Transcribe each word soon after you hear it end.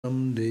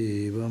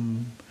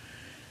Devam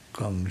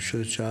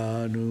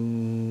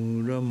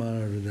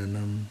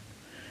Kamshachanuramardhanam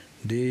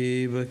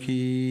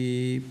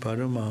Devaki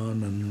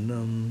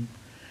Paramanandam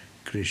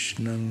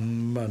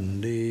Krishnam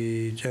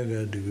Bande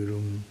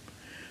Jagadgurum.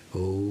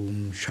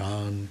 Om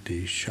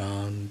Shanti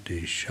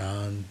Shanti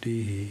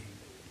Shanti.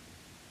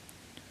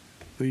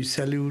 We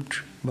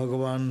salute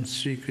Bhagavan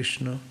Sri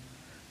Krishna,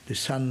 the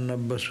son of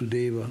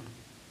Vasudeva,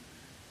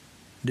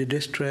 the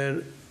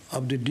destroyer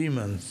of the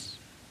demons,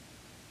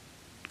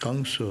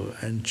 Kamsa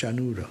and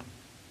Chanura,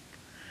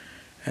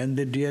 and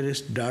the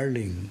dearest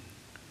darling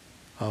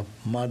of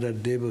Mother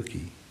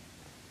Devaki,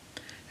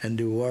 and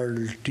the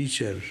world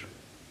teacher,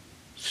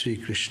 Sri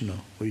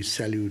Krishna. We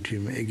salute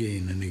him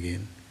again and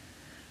again.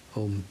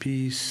 Om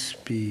peace,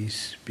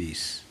 peace,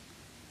 peace.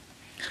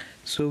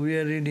 So we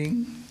are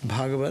reading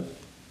Bhagavat.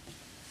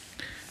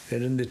 We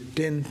are in the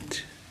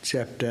 10th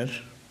chapter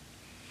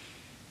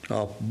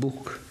of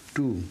book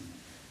 2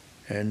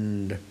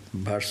 and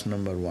verse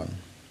number 1.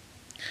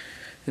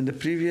 In the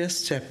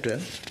previous chapter,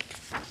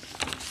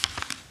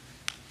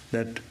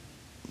 that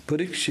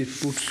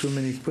Parikshit put so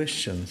many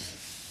questions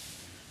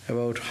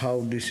about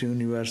how this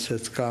universe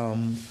has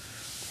come,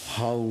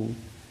 how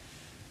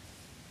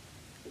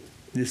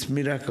this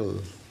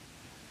miracle,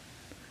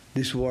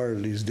 this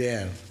world is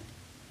there.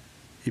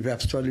 If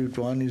Absolute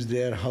One is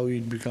there, how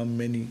it become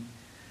many?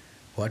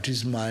 What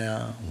is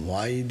Maya?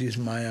 Why it is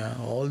Maya?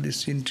 All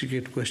these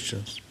intricate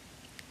questions.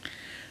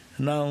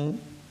 Now,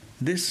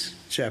 this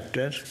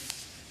chapter,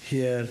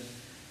 here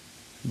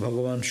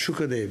Bhagavan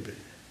Shukadev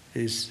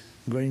is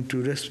going to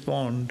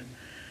respond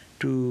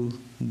to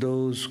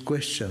those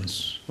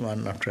questions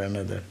one after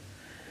another.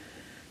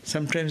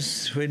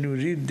 Sometimes when you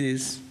read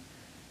this,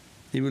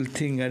 you will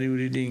think, are you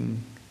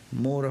reading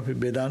more of a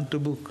Vedanta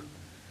book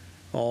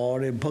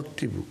or a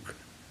Bhakti book?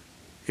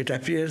 It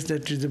appears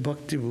that it is a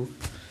Bhakti book,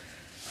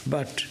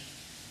 but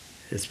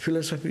its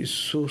philosophy is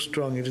so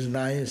strong, it is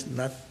nice,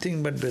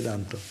 nothing but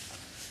Vedanta.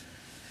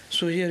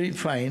 So here we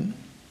find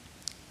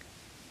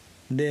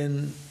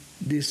then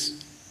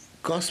this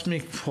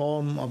cosmic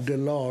form of the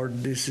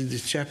Lord, this is the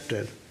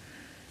chapter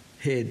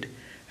head,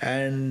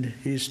 and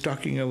he is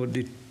talking about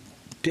the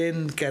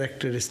 10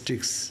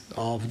 characteristics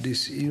of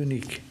this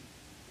unique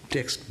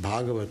text,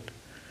 Bhagavat,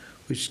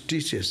 which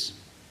teaches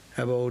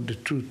about the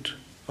truth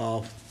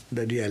of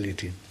the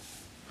reality.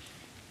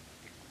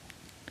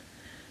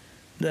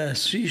 The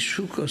Sri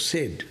Shuka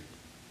said,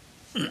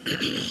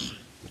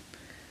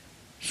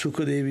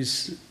 Shukadev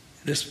is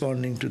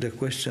responding to the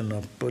question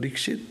of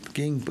Parikshit,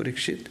 King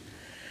Parikshit,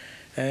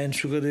 and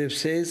Shukadev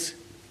says,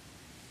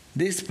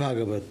 this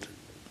Bhagavat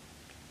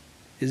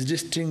is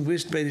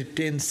distinguished by the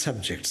 10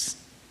 subjects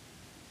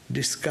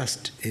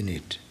discussed in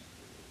it.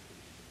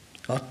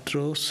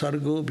 Atro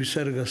sargo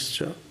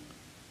visargascha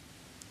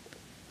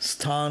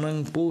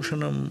sthanam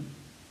poshanam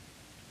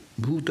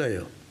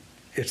bhutaya,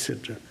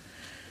 etc.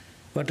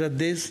 What are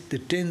these? The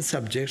 10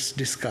 subjects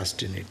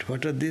discussed in it.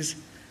 What are these?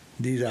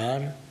 These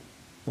are,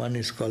 one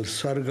is called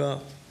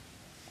sarga,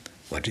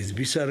 what is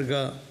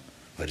visarga,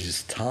 what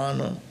is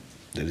sthana,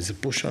 there is a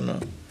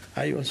pushana.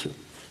 I also.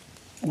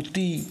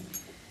 Uti,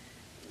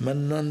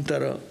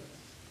 manantara,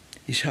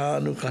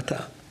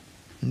 ishanukata,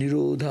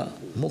 nirodha,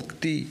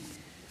 mukti,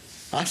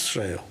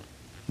 asraya.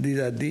 These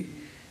are the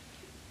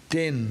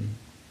 10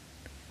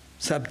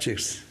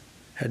 subjects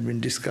had been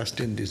discussed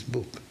in this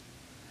book.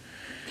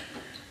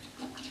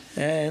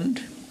 And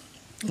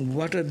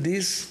what are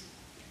these?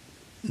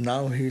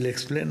 Now he will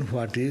explain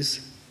what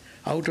is.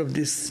 Out of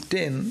these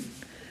 10,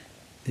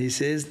 he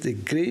says, the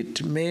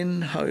great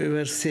men,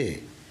 however,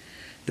 say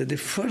that the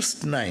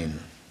first 9,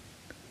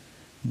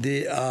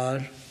 they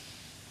are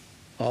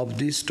of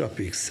these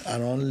topics,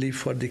 are only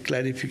for the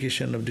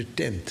clarification of the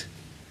 10th.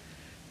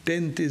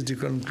 10th is the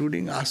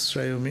concluding.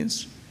 Asraya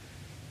means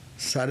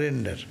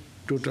surrender,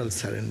 total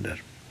surrender,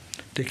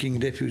 taking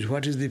refuge.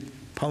 What is the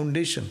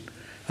foundation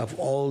of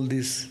all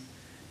this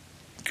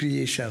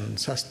creation,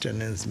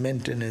 sustenance,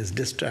 maintenance,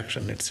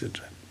 destruction,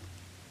 etc.?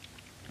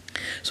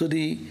 So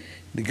the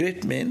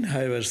great men,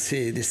 however,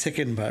 say, the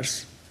second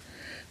verse,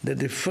 that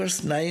the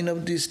first 9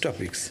 of these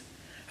topics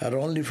are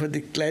only for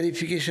the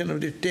clarification of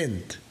the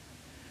 10th,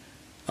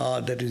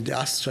 that is the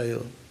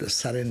asraya, the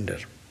surrender,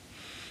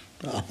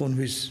 upon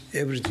which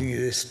everything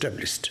is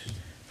established,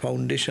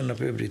 foundation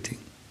of everything.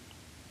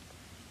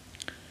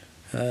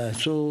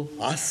 So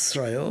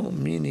asraya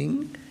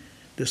meaning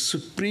the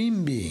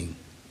Supreme Being.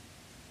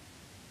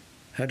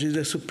 That is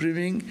the Supreme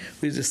Being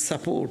who is the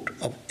support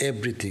of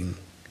everything.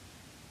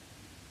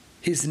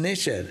 His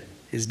nature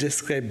is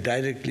described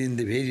directly in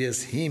the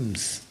various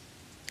hymns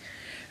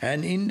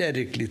and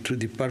indirectly through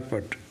the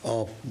purport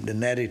of the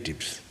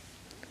narratives.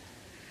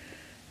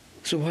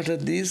 So what are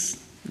these?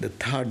 The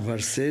third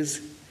verse says,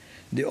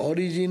 the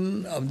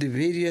origin of the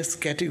various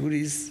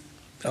categories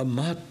of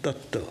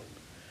Mahat-tattva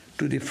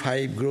to the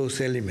 5 gross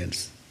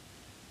elements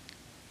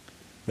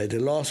by the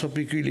loss of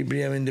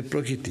equilibrium in the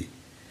Prakriti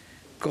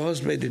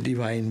caused by the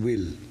divine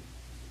will,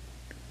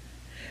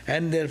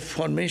 and their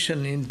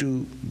formation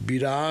into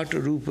Virat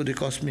Rupa, the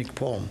cosmic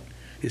form,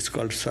 is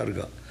called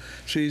Sarga.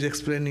 So he is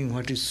explaining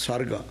what is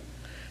Sarga.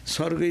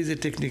 Sarga is a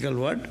technical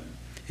word.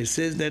 It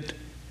says that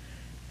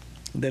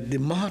the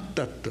Mahat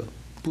Tattva,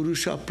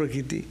 Purusha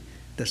Prakriti,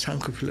 the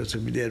Sankhya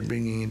philosophy, they are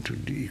bringing into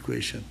the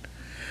equation.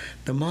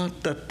 The Mahat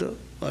Tattva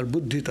or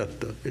Buddhi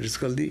Tattva, it is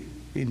called the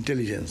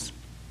intelligence.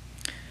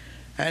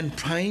 And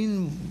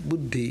fine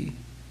Buddhi,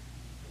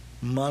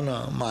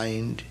 Mana,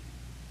 mind,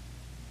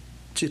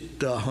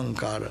 Chitta,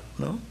 Ahankara,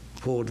 no?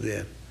 4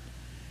 there.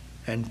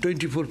 And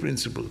 24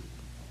 principle.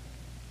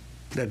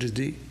 That is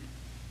the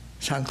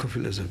Sankhya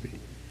philosophy.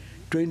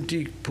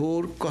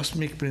 24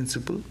 cosmic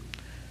principle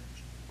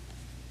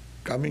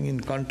coming in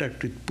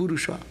contact with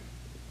Purusha,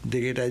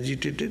 they get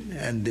agitated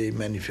and they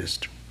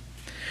manifest.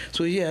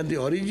 So here the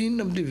origin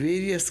of the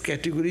various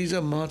categories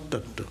of Mahat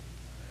Tattva.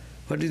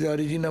 What is the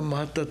origin of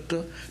Mahat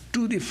Tattva?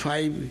 To the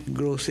 5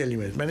 gross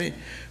elements.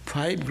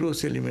 5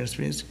 gross elements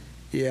means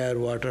air,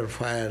 water,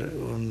 fire,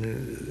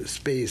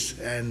 space,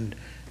 and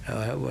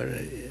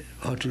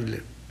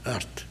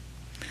earth.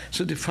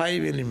 So the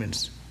 5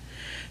 elements.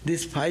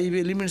 These 5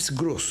 elements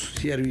gross,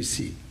 here we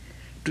see,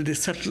 to the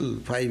subtle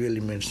 5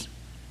 elements.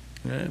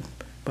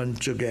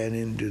 Panchogyan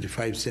into the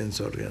 5 sense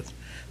organs,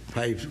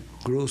 5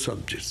 gross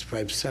objects,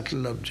 5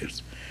 subtle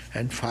objects,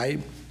 and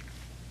 5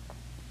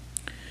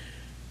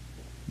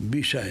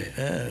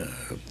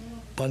 Vishaya,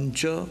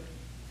 Pancha,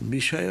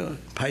 Vishaya,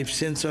 5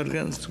 sense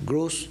organs,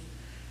 gross,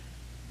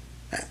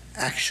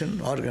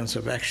 action, organs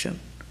of action,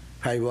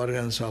 5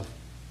 organs of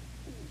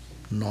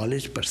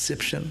knowledge,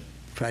 perception,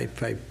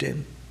 5,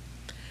 10,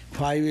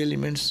 5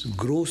 elements,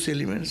 gross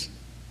elements,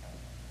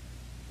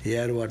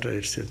 air, water,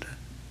 etc.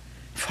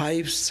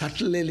 5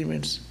 subtle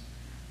elements,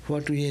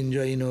 what we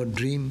enjoy in our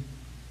dream.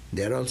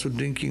 They are also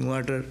drinking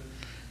water,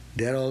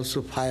 they are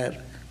also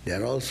fire, they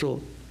are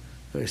also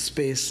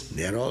space,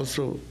 they are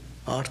also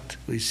earth,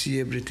 we see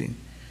everything.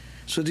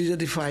 So these are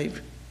the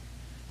 5.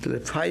 So the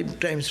 5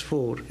 times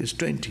 4 is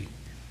 20.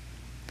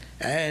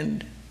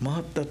 And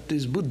Mahat Tattva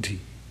is Buddhi,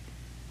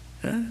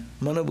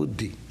 Mana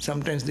Buddhi.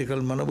 Sometimes they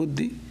call Mana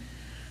Buddhi,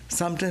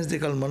 sometimes they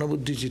call Mana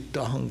Buddhi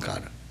Chitta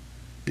Ahankara.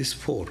 This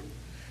 4.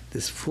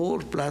 This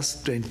 4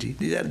 plus 20,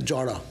 these are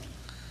jada,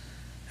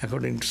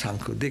 according to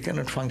Sankhya. They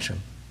cannot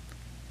function.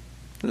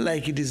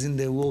 Like it is in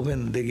the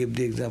oven, they give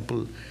the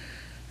example,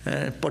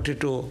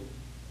 potato,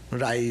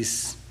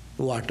 rice,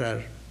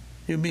 water,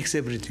 you mix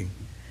everything.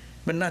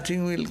 But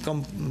nothing will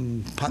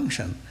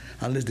function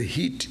unless the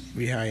heat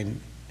behind.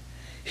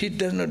 Heat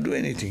does not do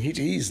anything, heat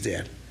is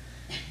there.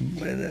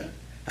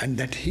 And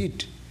that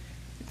heat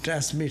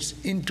transmits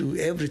into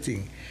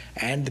everything,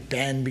 and the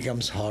pan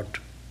becomes hot.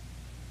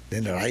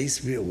 Then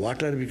rice,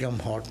 water become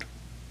hot.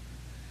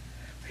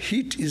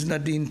 Heat is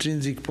not the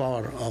intrinsic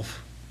power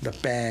of the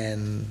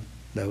pan,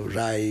 the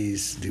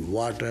rice, the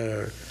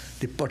water,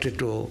 the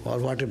potato, or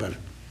whatever.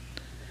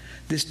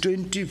 These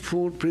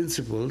 24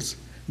 principles,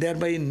 they are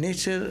by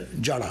nature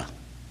jada,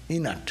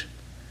 inert.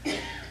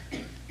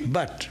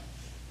 But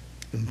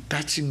in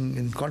touching,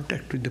 in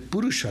contact with the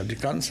Purusha, the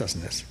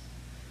consciousness,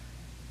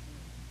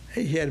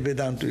 here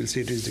Vedanta will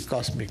say it is the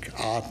cosmic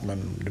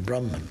Atman, the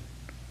Brahman.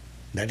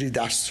 That is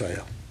the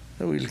Ashraya.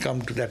 We will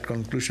come to that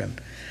conclusion.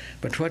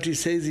 But what he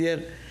says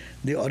here,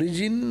 the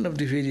origin of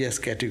the various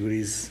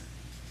categories,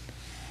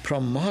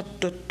 from Mahat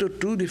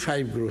Tattva to the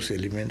 5 gross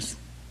elements,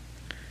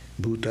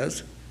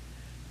 bhutas,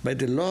 by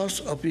the loss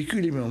of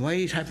equilibrium. Why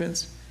it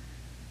happens?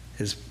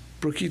 Is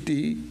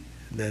Prakriti,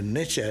 the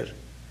nature,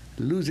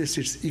 loses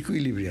its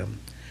equilibrium.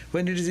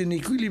 When it is in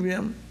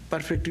equilibrium,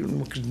 perfectly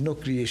no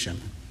creation.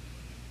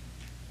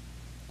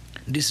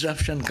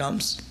 Disruption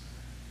comes,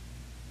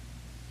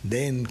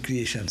 then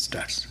creation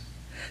starts.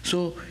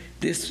 So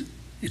this,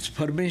 its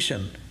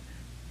formation,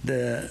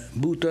 the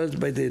bhutas,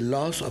 by the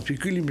loss of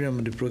equilibrium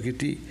of the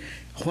Prakriti.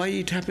 Why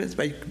it happens?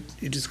 By,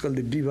 it is called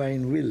the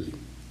divine will,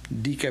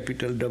 D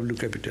capital, W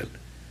capital.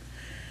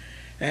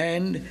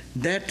 And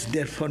that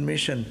their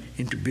formation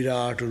into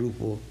Virat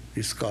Rupa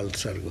is called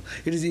Sarga.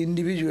 It is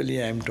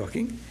individually I am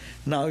talking.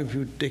 Now if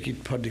you take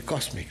it for the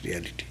cosmic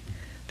reality,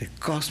 the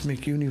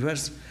cosmic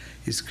universe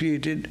is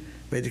created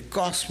by the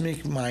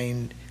cosmic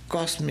mind,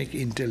 cosmic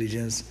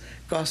intelligence,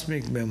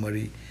 cosmic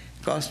memory,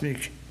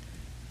 cosmic,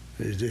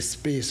 the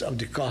space of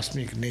the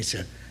cosmic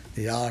nature.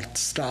 The earth,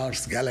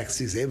 stars,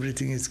 galaxies,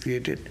 everything is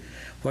created.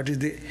 What is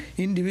the,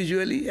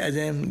 individually, as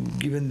I am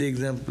given the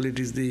example, it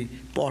is the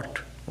pot,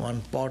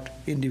 one pot,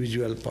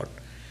 individual pot.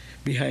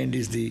 Behind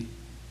is the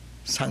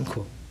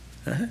Sankhya,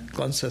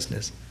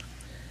 consciousness.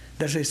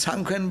 That's why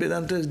Sankhya and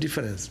Vedanta is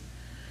difference.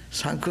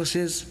 Sankhya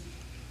says,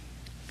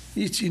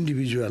 each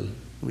individual,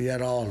 we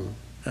are all,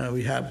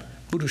 we have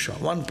Purusha,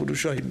 one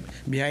Purusha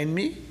behind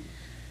me,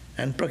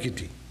 and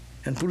Prakriti.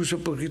 And Purusha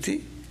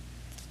Prakriti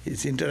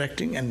is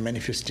interacting and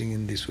manifesting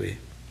in this way.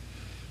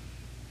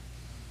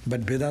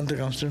 But Vedanta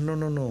comes to, no,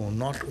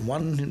 not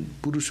one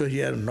Purusha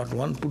here, not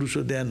one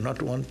Purusha there,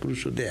 not one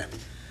Purusha there.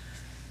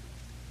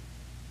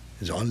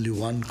 There's only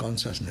one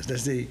consciousness.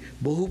 That's the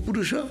Bahu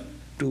Purusha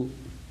to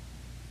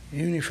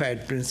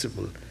unified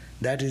principle.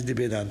 That is the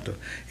Vedanta.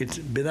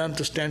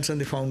 Vedanta stands on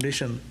the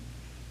foundation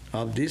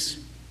of this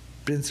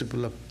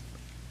principle of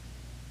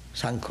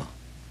Sankha.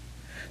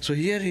 So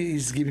here he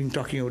is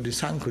talking about the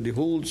Sankha, the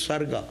whole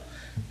Sarga.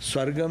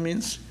 Sarga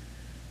means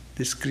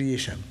this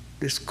creation,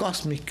 this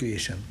cosmic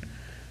creation.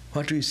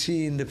 What we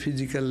see in the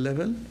physical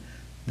level,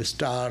 the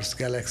stars,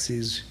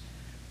 galaxies,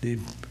 the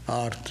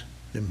earth,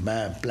 the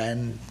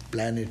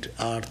planet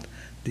earth,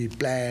 the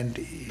plant,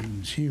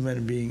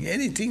 human being,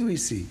 anything we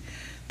see,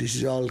 this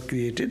is all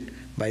created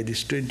by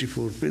this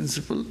 24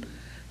 principle,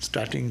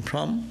 starting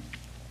from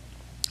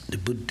the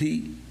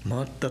buddhi,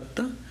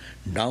 mahatattva,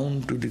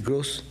 down to the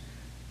gross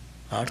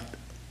earth,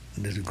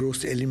 the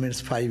gross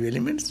elements, 5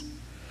 elements.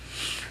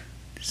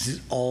 This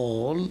is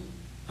all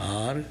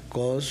are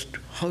caused,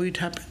 how it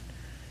happened?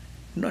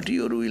 Not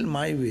your will,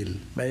 my will,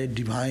 by a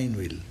divine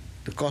will,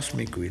 the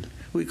cosmic will.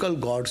 We call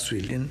God's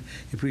will.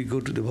 If we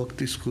go to the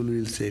bhakti school, we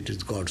will say it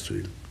is God's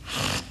will.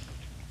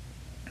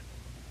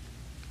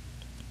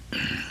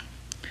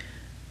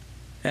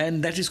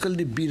 And that is called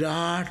the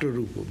Virata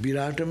Rupa.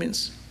 Virata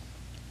means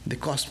the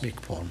cosmic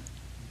form.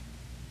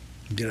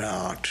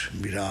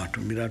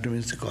 Virata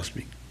means the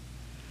cosmic.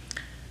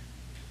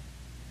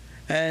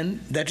 And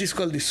that is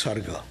called the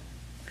Sarga.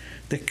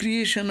 The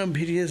creation of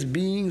various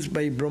beings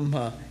by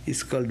Brahma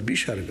is called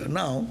Visarga.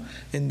 Now,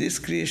 in this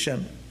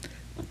creation,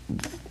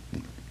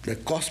 the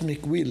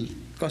cosmic will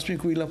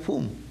of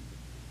whom?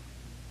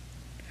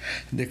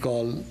 They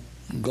call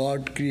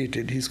God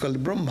created, he is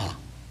called Brahma,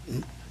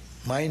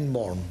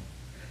 mind-born.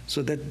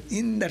 So that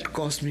in that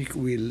cosmic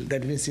will,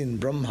 that means in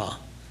Brahma,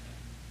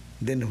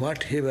 then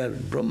whatever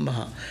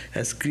Brahma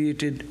has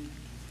created,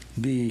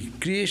 the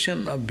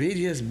creation of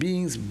various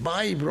beings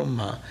by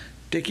Brahma,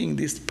 taking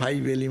these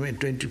 5 elements,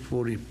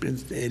 24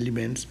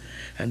 elements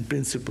and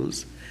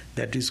principles,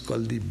 that is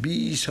called the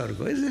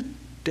Visarga. Is a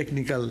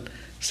technical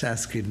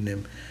Sanskrit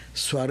name.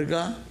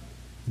 Swarga,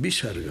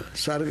 Visarga.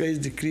 Sarga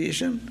is the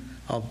creation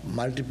of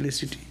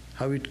multiplicity,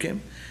 how it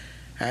came.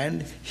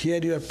 And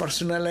here you are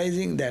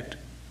personalizing that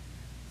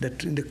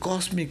in the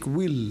cosmic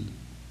will,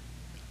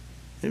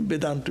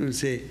 Vedanta will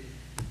say,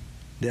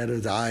 there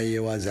was I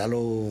was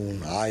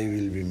alone, I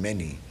will be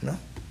many. No?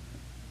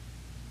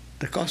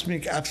 The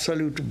cosmic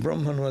absolute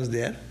Brahman was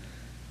there.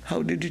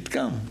 How did it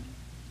come?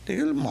 They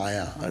call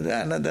Maya.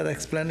 Another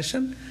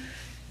explanation,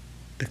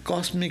 the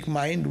cosmic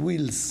mind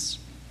wills.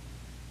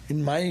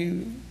 In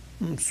my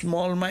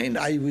small mind,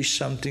 I wish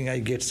something, I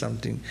get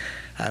something,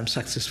 I am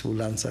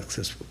successful,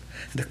 unsuccessful.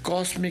 The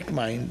cosmic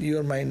mind,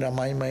 your mind,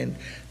 my mind,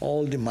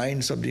 all the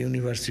minds of the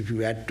universe, if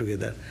you add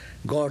together,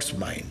 God's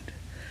mind,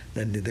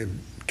 then the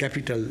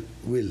capital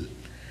will.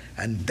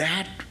 And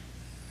that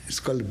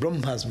is called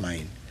Brahma's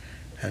mind.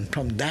 And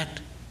from that,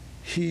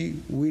 he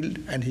willed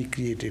and he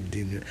created the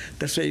universe.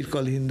 That's why it's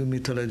called Hindu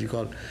mythology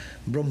called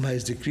Brahma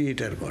is the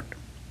creator God.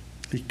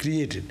 He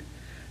created.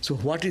 So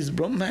what is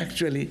Brahma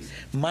actually?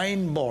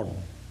 Mind-born.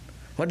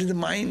 What is the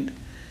mind?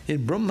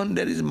 In Brahman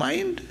there is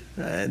mind?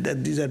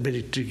 These are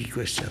very tricky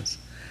questions.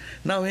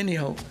 Now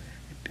anyhow,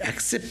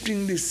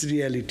 accepting this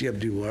reality of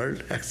the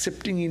world,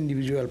 accepting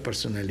individual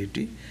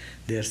personality,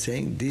 they are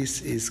saying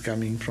this is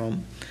coming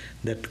from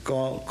that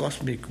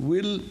cosmic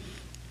will,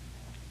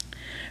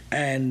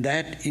 and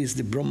that is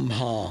the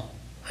Brahma,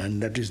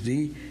 and that is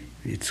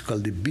it's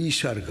called the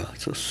Visarga.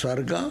 So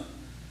Sarga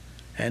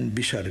and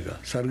Visarga.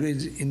 Sarga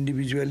is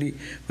individually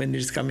when it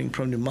is coming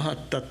from the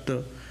Mahat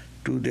Tattva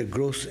to the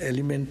gross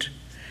element,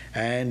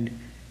 and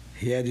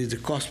here is the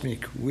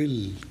cosmic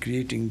will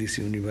creating this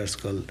universe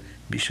called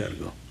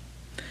Visarga.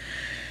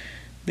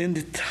 Then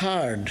the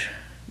third,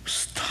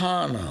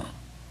 Sthana.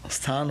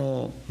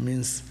 Sthano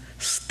means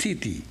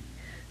sthiti,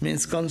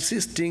 means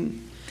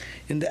consisting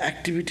in the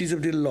activities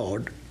of the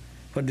Lord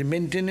for the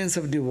maintenance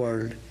of the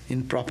world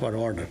in proper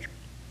order.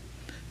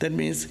 That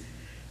means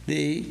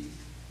the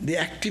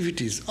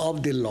activities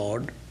of the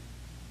Lord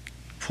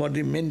for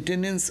the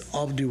maintenance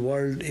of the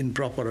world in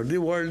proper order. The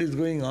world is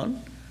going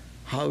on,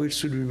 how it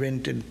should be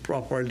maintained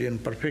properly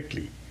and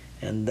perfectly.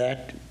 And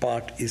that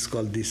part is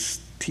called the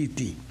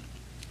sthiti.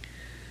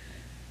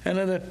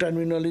 Another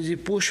terminology,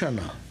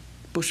 poshana.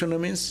 Poshana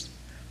means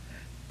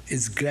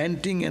is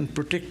granting and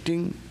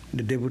protecting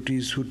the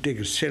devotees who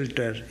take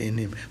shelter in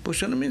him.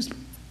 Poshana means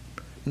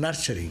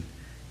nurturing.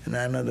 And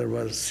another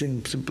word,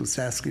 simple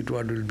Sanskrit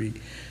word will be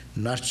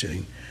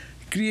nurturing.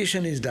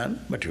 Creation is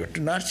done, but you have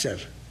to nurture.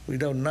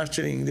 Without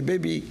nurturing, the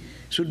baby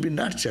should be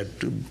nurtured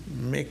to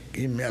make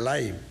him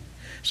alive.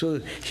 So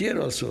here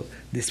also,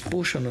 this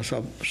portion of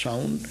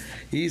sound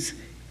is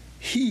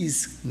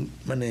his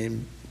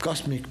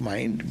cosmic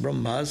mind,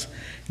 Brahma's,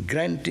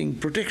 granting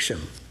protection.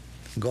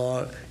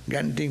 God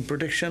granting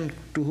protection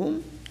to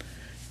whom?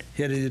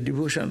 Here is a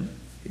devotion,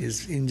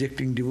 is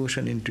injecting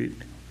devotion into it.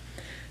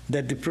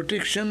 That the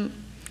protection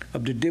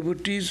of the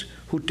devotees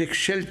who take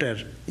shelter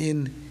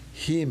in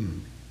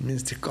him,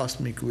 means the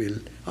cosmic will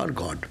or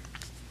God.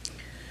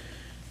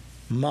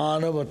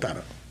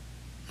 Manavatara.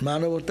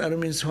 Manavatara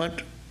means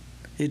what?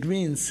 It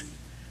means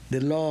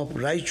the law of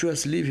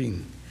righteous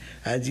living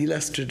as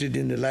illustrated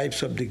in the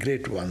lives of the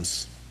great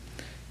ones.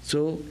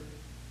 So,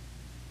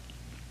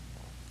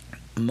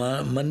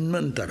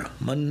 Manvantara.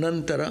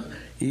 Manvantara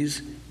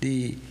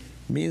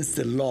means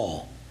the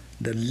law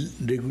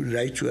the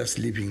righteous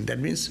living. That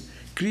means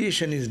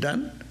creation is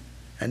done,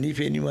 and if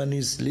anyone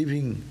is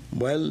living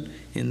well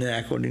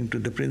according to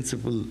the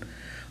principle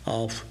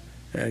of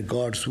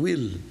God's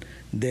will,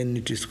 then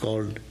it is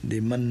called the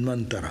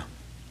Manvantara.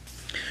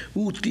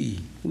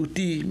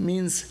 Uti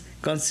means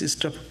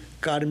consists of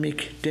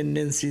karmic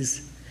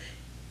tendencies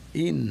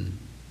in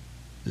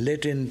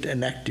latent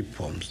and active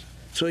forms.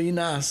 So in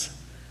us,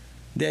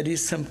 there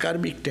is some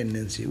karmic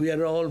tendency. We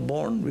are all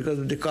born because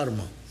of the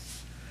karma.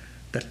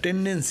 The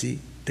tendency,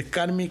 the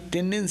karmic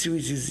tendency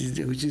which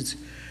is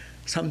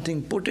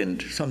something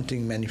potent,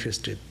 something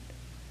manifested.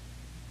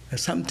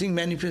 Something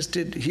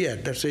manifested here,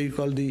 that's why you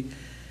call the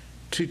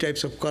three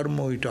types of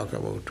karma we talk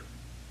about.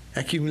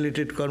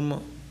 Accumulated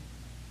karma,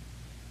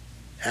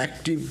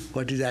 active,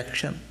 what is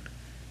action,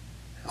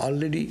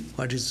 already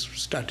what is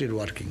started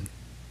working.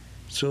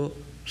 So,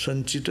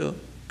 sanchita,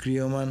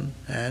 kriyaman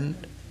and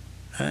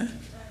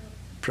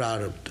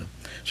prarabdha.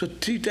 So,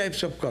 three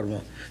types of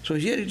karma. So,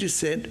 here it is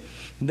said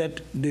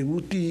that the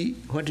uti,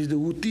 what is the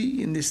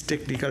uti in this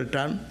technical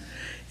term?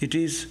 It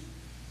is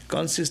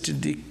consists in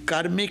the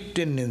karmic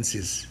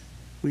tendencies.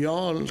 We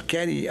all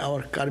carry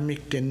our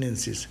karmic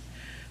tendencies.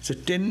 So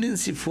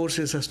tendency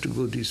forces us to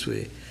go this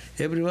way.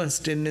 Everyone's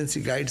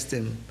tendency guides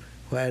them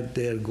where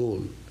their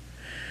goal.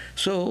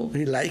 So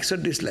he likes or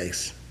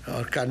dislikes.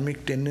 Our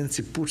karmic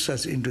tendency puts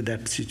us into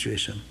that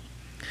situation.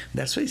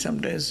 That's why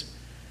sometimes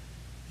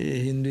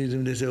in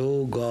Hinduism they say,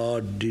 oh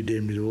God did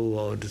it,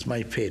 oh that's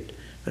my fate.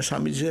 But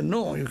Swamiji said,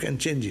 no, you can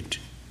change it.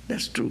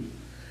 That's true.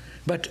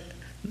 But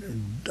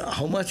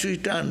how much we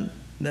turn,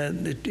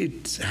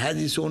 it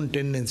has its own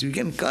tendency. We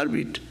can curb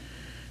it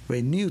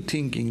by new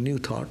thinking, new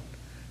thought,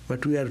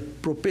 but we are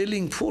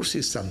propelling force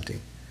is something.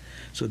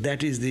 So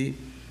that is the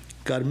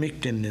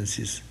karmic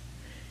tendencies.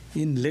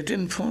 In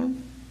latent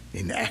form,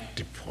 in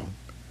active form.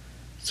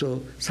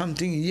 So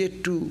something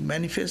yet to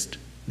manifest,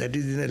 that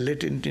is in a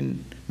latent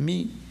in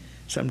me,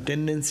 some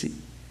tendency,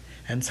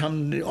 and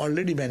some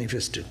already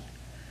manifested.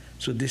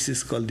 So this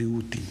is called the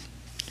uti.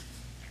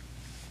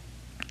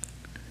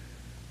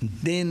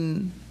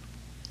 Then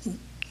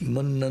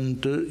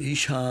Mannanta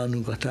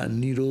Ishanukatha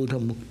Nirodha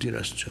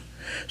Muktirascha.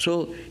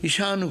 So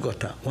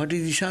Ishanukatha, what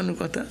is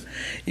Ishanukatha?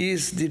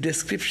 Is the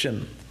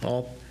description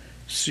of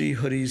Sri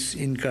Hari's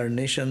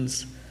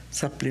incarnations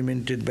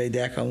supplemented by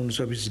the accounts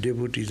of his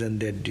devotees and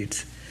their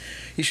deeds.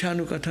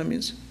 Ishanukatha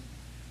means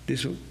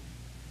this.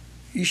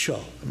 Isha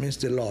means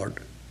the Lord.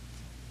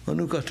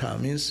 Anukatha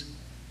means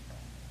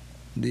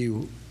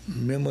the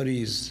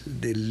memories,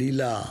 the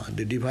lila,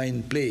 the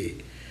divine play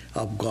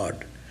of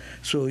God.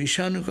 So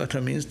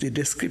Ishanukatha means the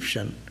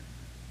description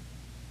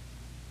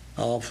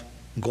of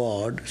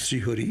God, Sri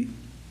Hari,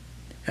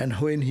 and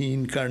when he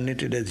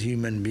incarnated as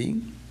human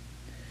being.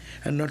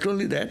 And not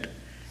only that,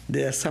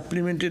 they are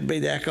supplemented by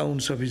the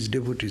accounts of his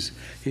devotees.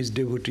 His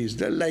devotees,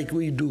 like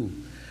we do.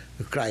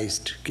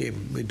 Christ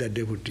came with the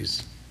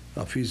devotees,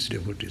 of his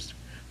devotees.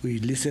 We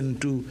listen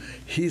to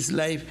his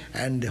life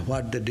and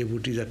what the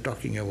devotees are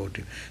talking about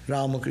him.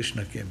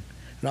 Ramakrishna came.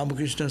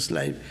 Ramakrishna's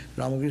life,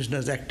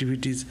 Ramakrishna's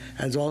activities,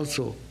 as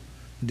also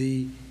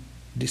the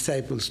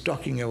disciples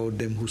talking about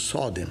them who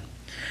saw them.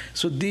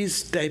 So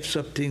these types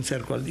of things are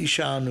called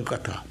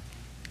Ishanukatha.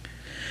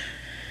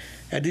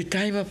 At the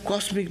time of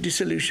cosmic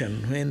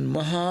dissolution, when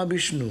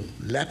Mahavishnu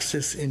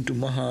lapses into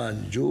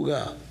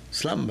Mahayoga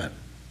slumber,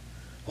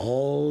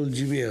 all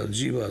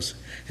jivas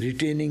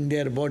retaining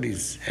their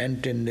bodies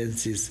and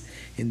tendencies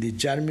in the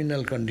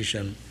germinal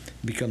condition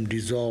become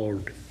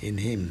dissolved in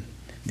him.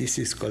 This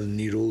is called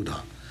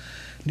Nirodha.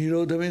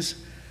 Nirodha means,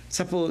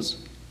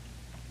 suppose,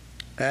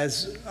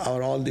 as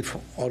all the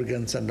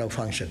organs are now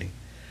functioning,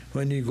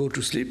 when you go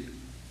to sleep,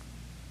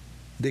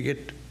 they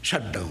get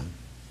shut down.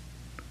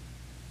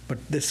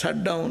 But they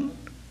shut down,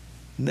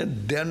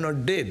 they are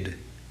not dead.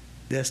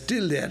 They are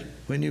still there.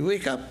 When you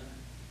wake up,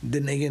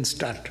 then again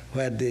start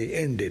where they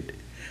ended.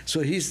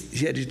 So here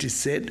it is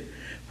said,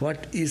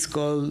 what is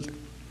called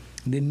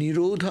the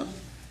Nirodha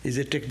is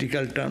a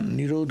technical term.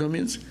 Nirodha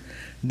means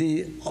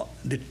the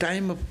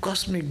time of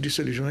cosmic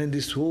dissolution, when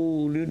this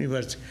whole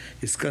universe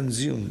is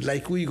consumed,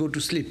 like we go to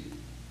sleep.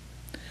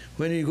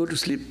 When we go to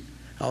sleep,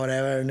 our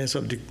awareness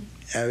of the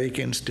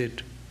awakened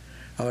state,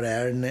 our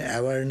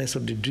awareness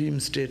of the dream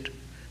state,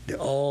 they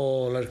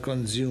all are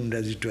consumed,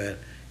 as it were,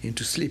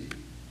 into sleep.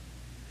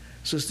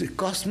 So the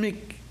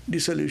cosmic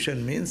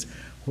dissolution means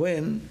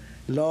when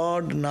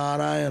Lord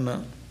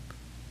Narayana,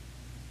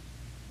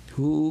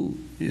 who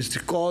is the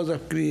cause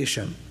of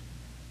creation,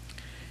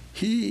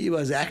 he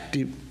was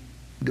active,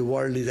 the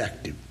world is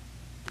active.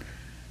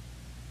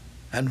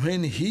 And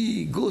when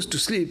he goes to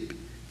sleep,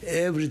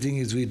 everything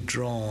is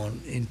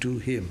withdrawn into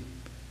him.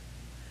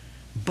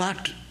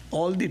 But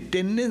all the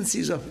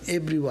tendencies of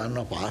every one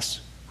of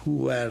us who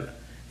were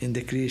in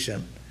the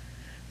creation,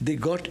 they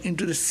got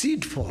into the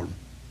seed form,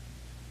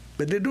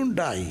 but they don't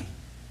die.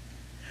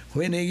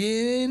 When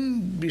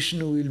again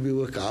Vishnu will be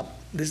woke up,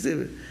 this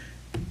is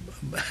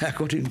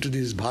according to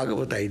this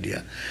Bhagavad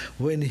idea,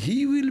 when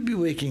he will be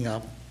waking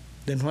up,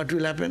 then what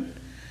will happen?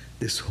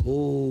 this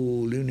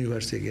whole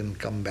universe again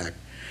come back.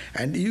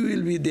 And you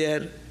will be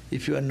there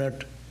if you are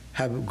not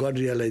have God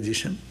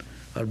realization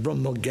or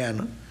Brahma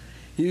Jnana.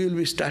 You will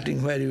be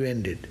starting where you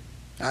ended.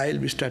 I will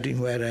be starting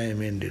where I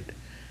am ended.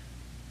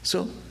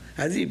 So,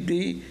 as if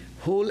the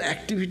whole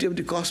activity of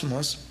the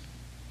cosmos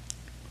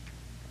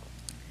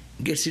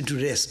gets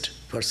into rest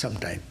for some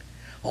time.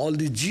 All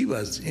the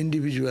jivas,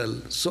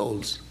 individual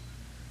souls,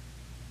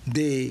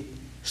 they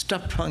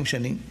stop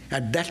functioning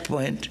at that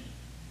point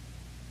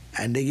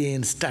and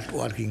again start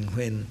working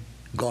when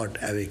God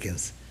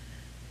awakens.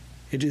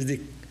 It is the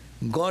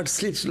God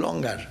sleeps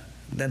longer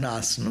than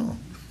us, no?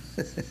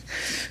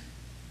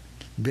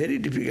 Very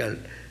difficult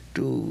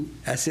to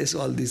assess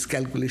all these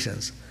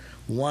calculations.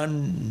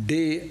 1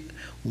 day,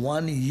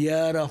 1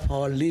 year of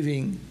our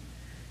living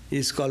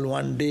is called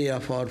 1 day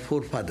of our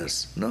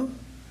forefathers, no?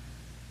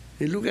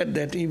 You look at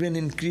that, even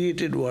in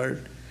created world,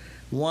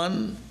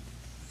 1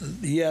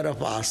 year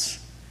of us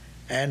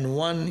and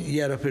 1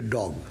 year of a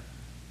dog.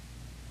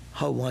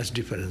 How much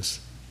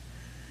difference?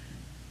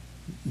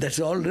 That's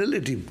all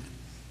relative.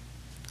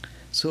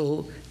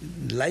 So,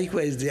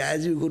 likewise,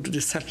 as you go to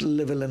the subtle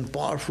level and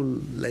powerful,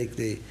 like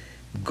the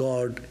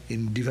God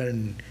in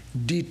different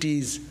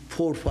deities,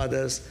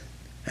 forefathers,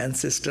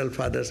 ancestral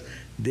fathers,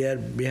 they are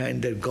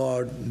behind that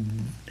God,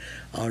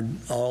 or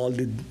all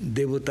the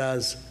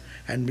devatas,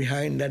 and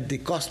behind that the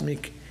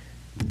cosmic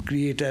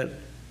creator,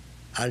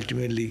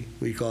 ultimately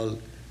we call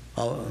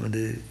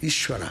the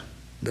Ishvara,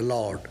 the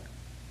Lord.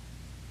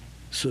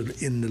 So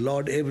in the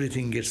Lord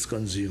everything gets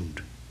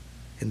consumed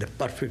in the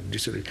perfect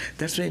dissolution.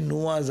 That's why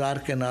Noah's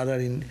Ark and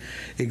other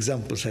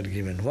examples are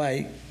given.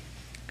 Why?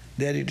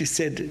 There it is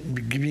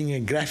said, giving a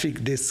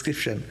graphic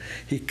description,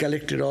 he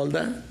collected all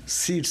the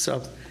seeds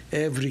of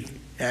every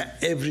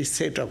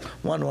set of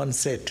one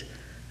set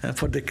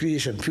for the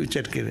creation,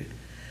 future creation.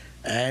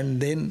 And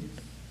then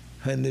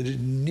when the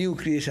new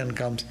creation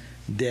comes,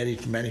 there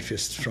it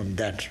manifests from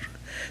that.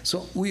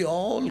 So we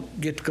all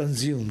get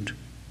consumed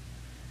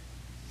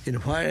in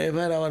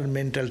wherever our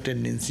mental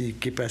tendency,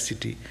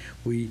 capacity,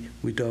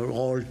 with our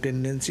all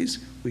tendencies,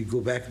 we go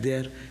back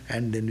there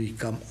and then we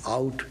come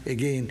out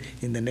again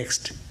in the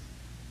next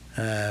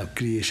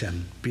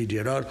creation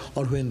period,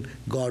 or when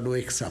God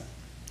wakes up.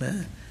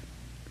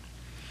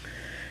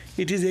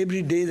 It is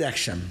every day's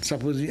action.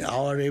 Suppose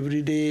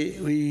every day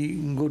we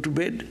go to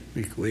bed,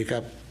 we wake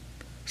up.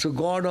 So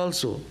God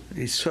also,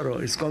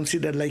 Ishvara, is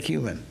considered like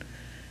human.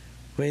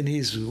 When he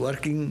is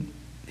working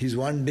his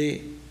 1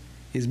 day,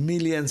 his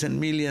millions and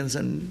millions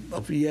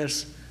of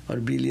years or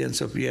billions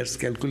of years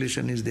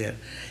calculation is there.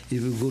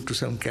 If you go to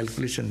some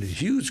calculation,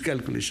 huge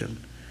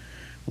calculation,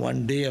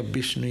 1 day of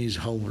Vishnu is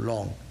how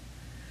long?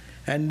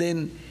 And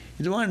then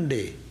it's 1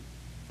 day.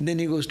 Then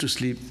he goes to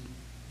sleep.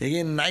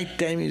 Again, night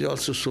time is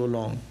also so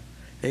long.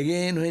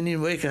 Again, when he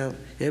wakes up,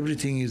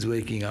 everything is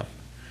waking up.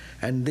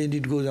 And then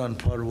it goes on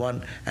for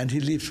and he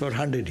lives for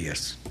 100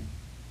 years.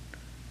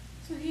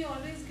 So he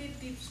always gets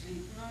deep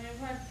sleep. Now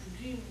you have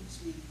dream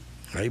sleep.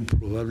 I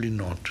probably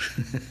not.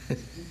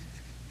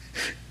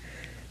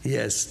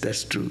 Yes,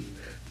 that's true.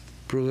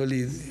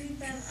 Probably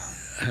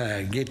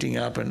getting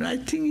up, and I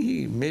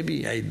think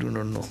maybe, I do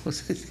not know.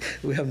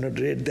 We have not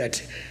read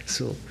that.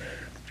 So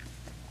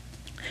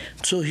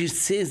he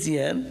says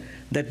here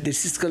that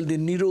this is called the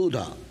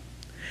Nirodha.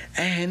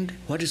 And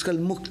what is called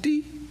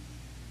Mukti?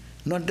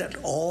 Not that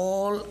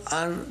all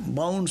are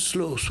bound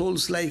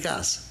souls like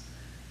us,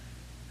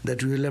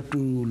 that we will have to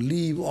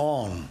live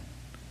on.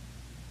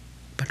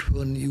 But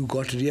when you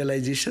got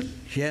realization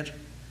here,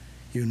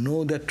 you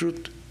know the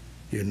truth,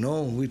 you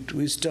know with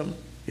wisdom,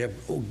 you have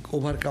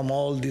overcome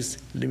all these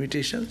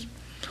limitations,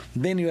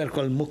 then you are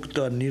called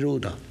Mukta,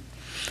 Nirodha.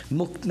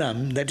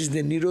 Muktam, that is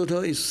the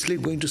Nirodha, is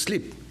going to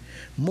sleep.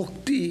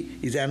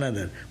 Mukti is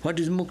another. What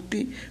is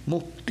Mukti?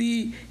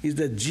 Mukti is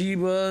the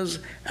jiva's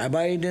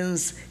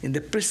abidance in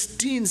the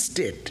pristine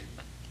state,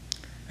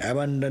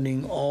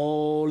 abandoning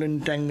all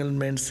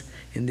entanglements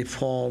in the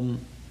form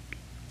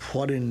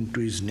foreign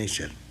to his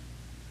nature.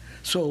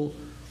 So,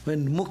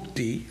 when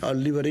mukti or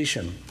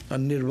liberation or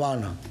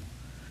nirvana,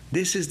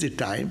 this is the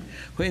time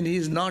when he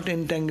is not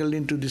entangled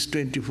into these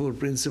 24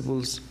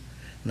 principles,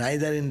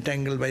 neither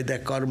entangled by the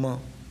karma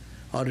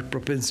or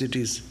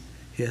propensities.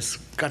 He has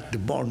cut the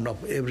bond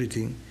of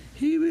everything.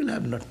 He will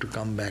have not to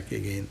come back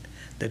again.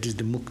 That is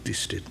the mukti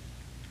state.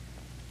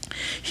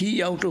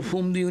 He out of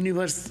whom the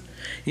universe,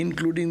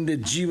 including the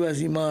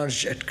jivas,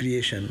 emerged at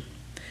creation.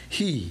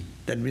 He,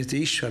 that means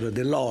the Ishvara,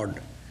 the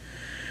Lord,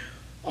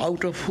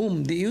 out of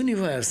whom the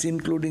universe,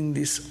 including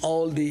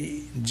all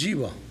the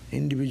jiva,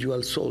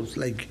 individual souls,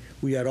 like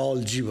we are all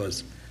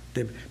jivas,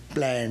 the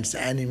plants,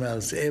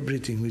 animals,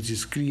 everything which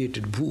is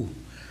created, bhu.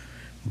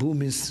 Bhu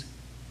means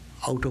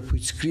out of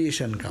which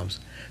creation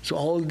comes. So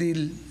all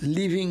the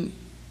living,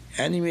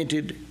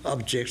 animated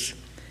objects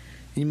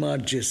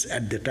emerges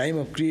at the time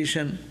of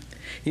creation,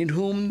 in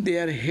whom they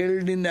are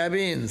held in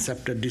abeyance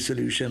after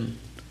dissolution.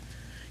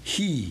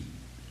 He,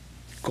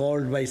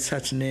 called by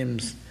such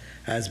names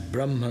as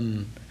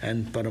Brahman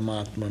and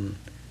Paramatman,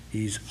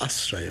 is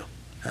Asraya.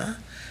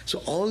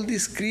 So all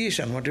this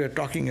creation, what we are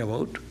talking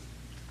about,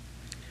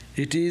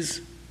 It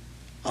is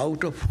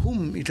out of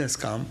whom it has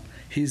come.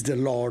 He is the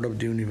Lord of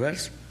the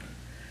universe.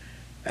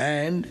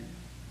 And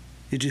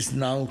it is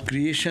now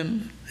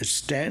creation. It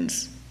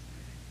stands,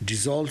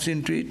 dissolves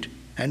into it,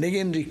 and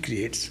again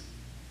recreates.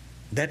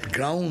 That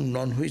ground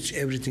on which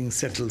everything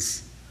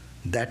settles,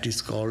 that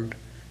is called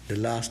the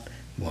last,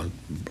 well,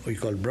 we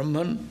call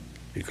Brahman,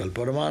 we call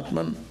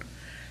Paramatman,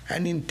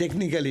 and in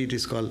technically it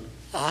is called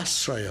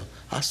Ashraya.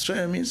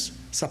 Ashraya means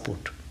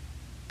support.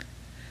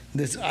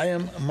 This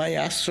my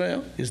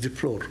Ashraya is the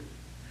floor.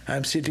 I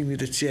am sitting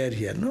with a chair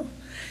here, no?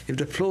 If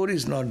the floor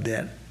is not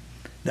there,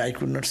 then I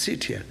could not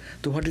sit here.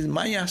 So what is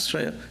my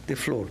Ashraya? The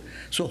floor.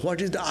 So what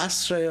is the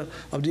Ashraya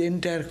of the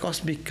entire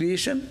cosmic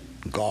creation?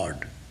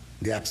 God,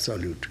 the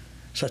Absolute,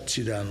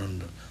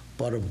 Satchidananda,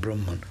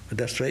 Parabrahman.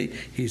 That's why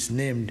he is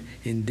named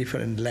in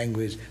different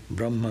language,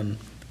 Brahman,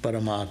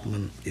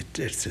 Paramatman,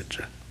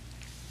 etc.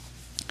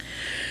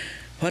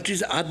 What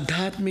is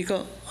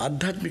Adhyatmika?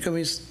 Adhyatmika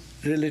means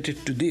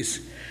related to this.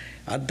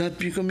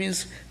 Adhyatmika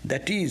means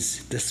that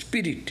is the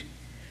spirit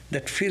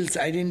that feels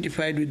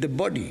identified with the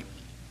body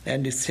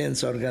and its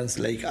sense organs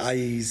like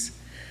eyes,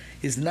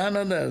 is none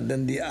other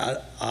than the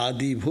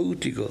Adi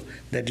Bhautika,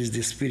 that is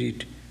the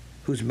spirit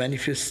whose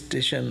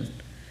manifestation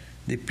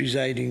the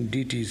presiding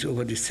deities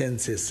over the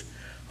senses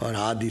or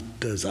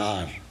Adittas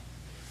are.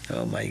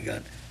 Oh my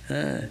God.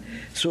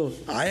 So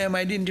I am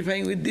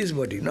identifying with this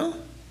body, no?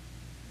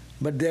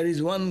 But there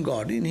is one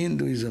God in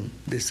Hinduism.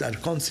 These are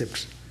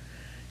concepts.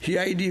 He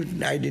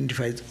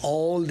identifies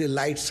all the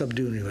lights of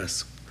the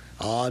universe.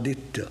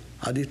 Aditya.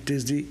 Aditya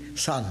is the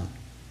sun.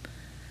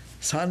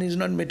 Sun is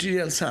not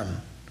material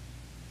sun.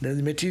 There is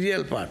the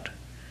material part.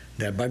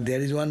 But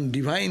there is one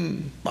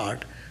divine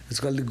part. It's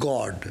called the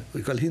God.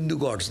 We call Hindu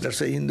gods. That's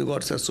why Hindu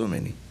gods are so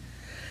many.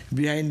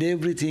 Behind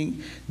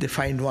everything, they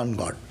find one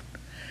God.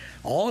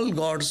 All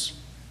gods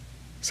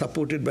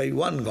supported by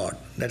one God.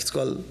 That's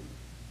called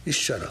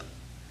Ishvara.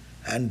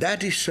 And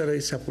that Ishvara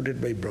is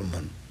supported by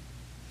Brahman.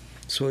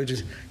 So it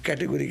is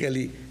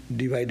categorically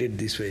divided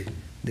this way.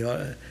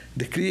 The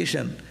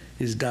creation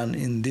is done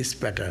in this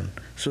pattern.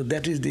 So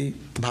that is the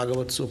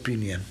Bhagavat's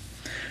opinion.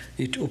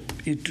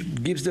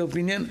 It gives the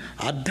opinion,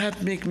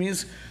 Adhyatmik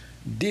means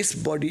this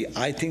body,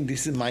 I think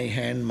this is my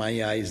hand,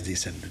 my eyes,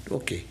 this and that.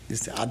 Okay,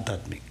 this is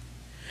Adhyatmik.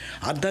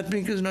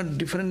 Adhyatmik is not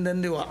different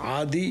than the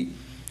Adi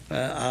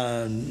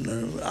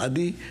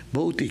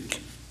Bhautik,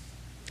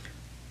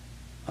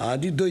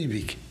 Adi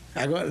Doivik.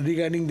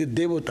 Regarding the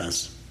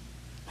Devatas.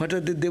 What are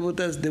the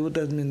Devatas?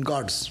 Devatas mean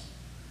gods.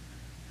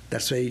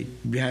 That's why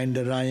behind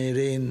the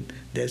rain,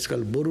 that's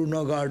called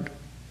Varuna God.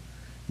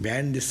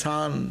 Behind the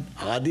sun,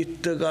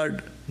 Aditya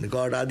God, the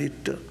god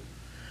Aditya.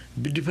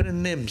 Different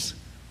names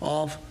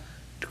of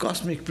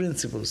cosmic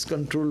principles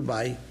controlled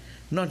by,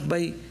 not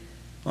by,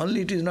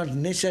 only it is not,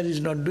 nature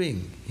is not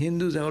doing.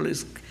 Hindus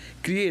always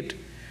create.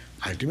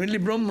 Ultimately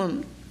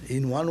Brahman,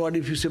 in one word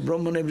if you say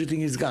Brahman,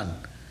 everything is gone.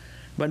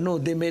 But no,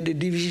 they made a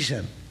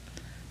division.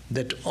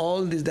 That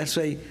all this, that's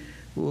why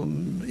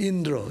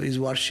Indra is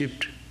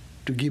worshipped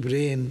to give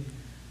rain.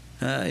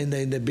 In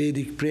the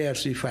Vedic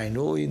prayers we find,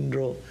 oh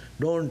Indra,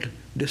 don't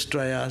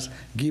destroy us,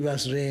 give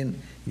us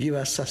rain, give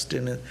us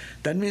sustenance.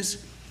 That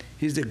means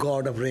he is the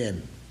god of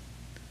rain.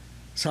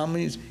 Some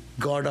is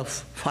god of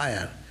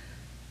fire,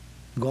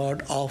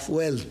 god of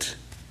wealth,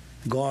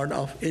 god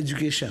of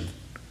education.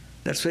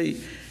 That's why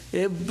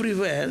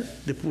everywhere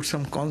they put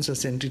some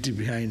conscious entity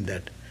behind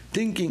that,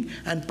 thinking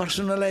and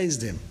personalize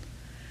them.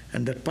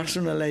 And that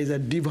personalize are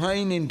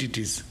divine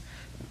entities.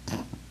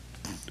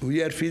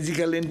 We are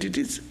physical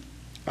entities.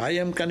 I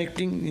am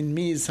connecting, in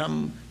me is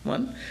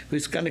someone who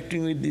is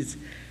connecting with this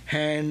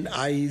hand,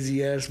 eyes,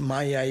 ears,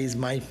 my eyes,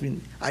 my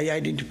fin. I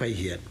identify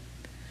here.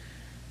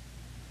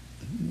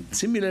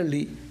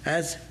 Similarly,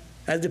 as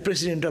the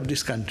president of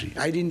this country,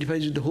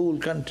 identifies with the whole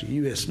country,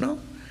 US, no?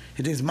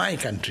 It is my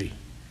country.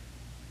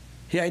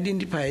 He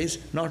identifies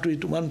not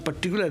with one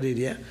particular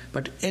area,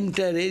 but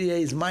entire area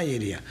is my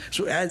area.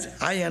 So as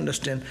I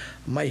understand,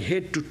 my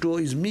head to toe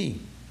is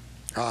me,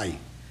 I.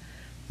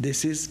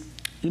 This is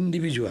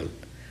individual.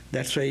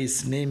 That's why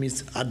his name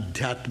is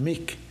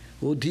Adhyatmik,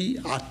 Odhi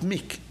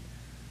Atmik,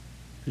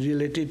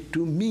 related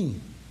to me.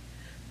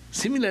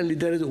 Similarly,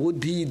 there is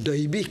Odhi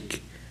Daivik.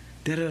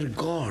 There are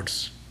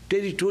gods,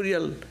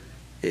 territorial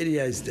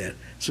area is there.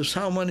 So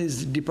someone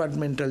is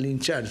departmental in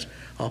charge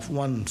of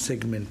one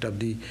segment of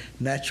the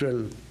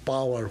natural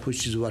power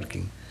which is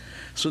working.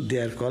 So they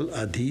are called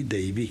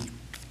Adhidaivik.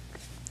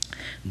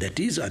 That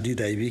is,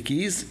 Adhidaivik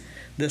is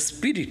the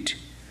spirit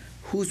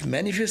whose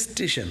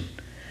manifestation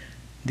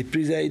the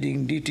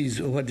presiding deities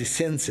over the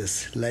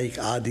senses like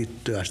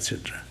Aditya,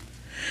 etc.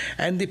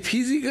 And the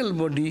physical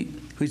body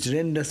which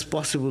renders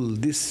possible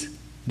this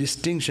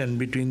distinction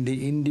between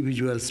the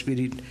individual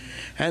spirit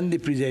and the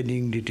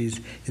presiding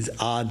deities is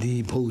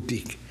Adi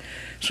Bhautik.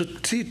 So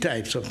three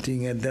types of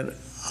things are there.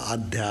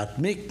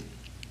 Adhyatmik,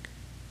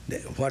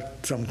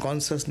 what some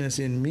consciousness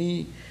in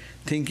me,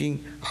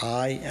 thinking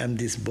I am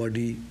this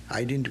body,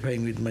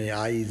 identifying with my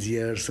eyes,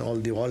 ears, all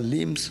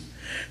limbs.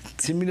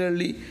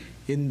 Similarly,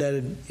 in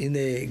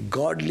a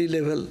godly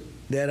level,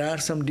 There are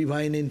some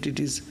divine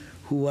entities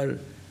who are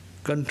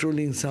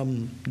controlling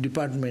some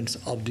departments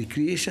of the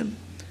creation.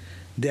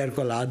 They are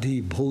called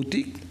Adi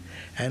Bhautik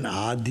and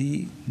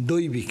Adi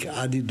Doivik.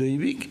 Adi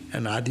Doivik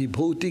and Adi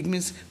Bhautik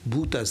means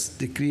bhutas,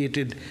 the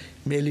created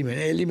element,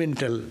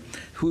 elemental,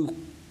 who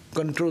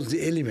controls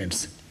the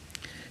elements.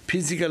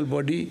 Physical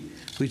body,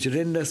 which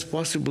renders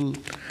possible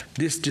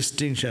this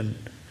distinction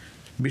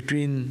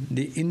between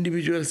the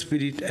individual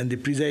spirit and the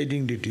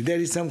presiding deity. There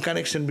is some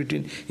connection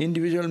between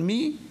individual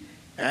me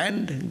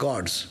and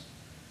gods.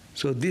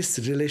 So this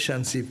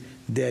relationship,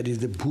 there is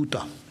the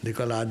bhuta, they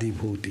call Adi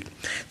Bhautik.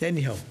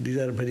 Anyhow, these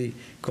are very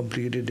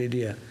complicated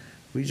area.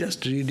 We're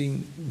just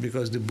reading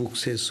because the book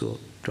says so,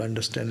 to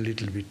understand a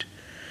little bit.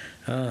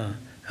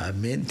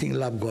 Main thing,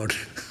 love God.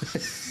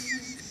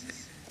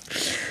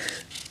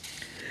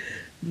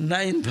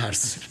 9th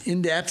verse.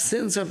 In the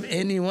absence of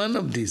any one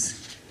of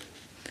these,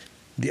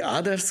 the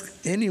others,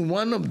 any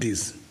one of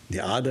these, the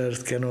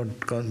others cannot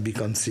be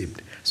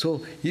conceived.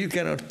 So you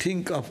cannot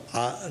think of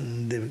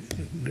the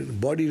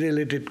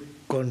body-related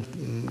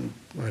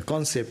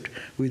concept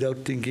without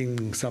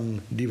thinking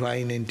some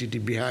divine entity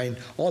behind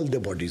all the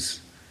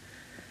bodies.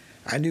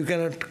 And you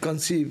cannot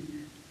conceive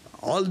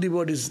all the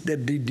bodies,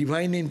 that the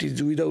divine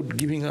entities, without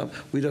giving up,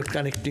 without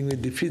connecting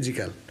with the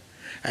physical.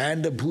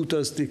 And the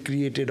bhutas, the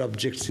created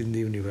objects in the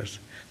universe.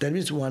 That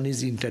means one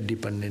is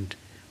interdependent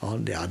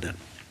on the other.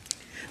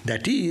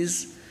 That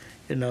is,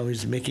 now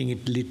is making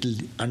it little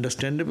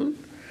understandable,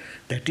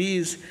 that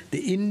is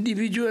the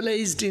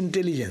individualized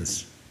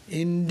intelligence.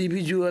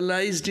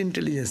 Individualized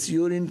intelligence,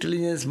 your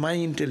intelligence, my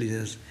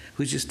intelligence,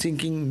 which is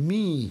thinking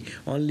me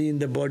only in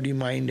the body,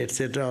 mind,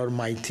 etc., or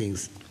my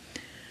things.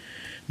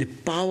 The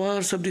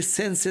powers of the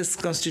senses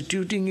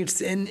constituting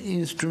its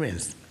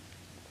instruments,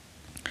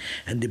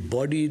 and the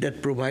body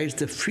that provides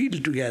the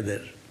field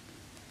together,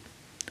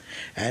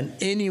 and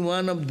any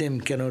one of them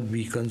cannot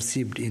be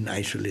conceived in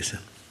isolation.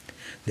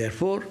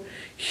 Therefore,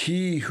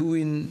 he who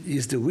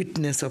is the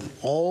witness of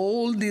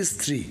all these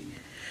three,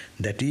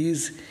 that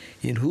is,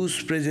 in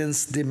whose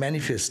presence they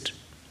manifest,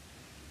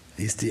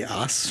 is the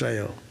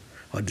ashraya,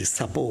 or the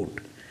support,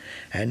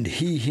 and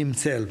he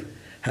himself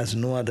has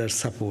no other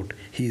support.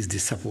 He is the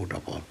support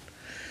of all.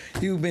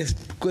 You may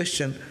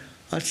question,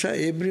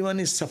 Acha, everyone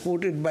is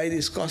supported by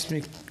this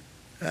cosmic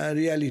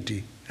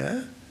reality.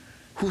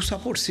 Who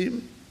supports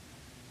him?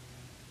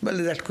 Well,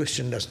 that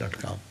question does not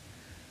come.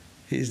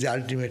 He is the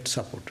ultimate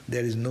support.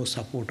 There is no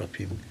support of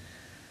him.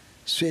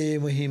 Sve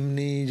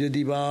mahimni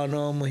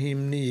jadivana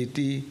mahimni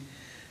iti.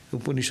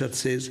 Upanishad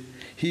says,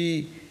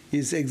 he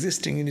is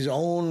existing in his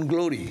own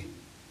glory.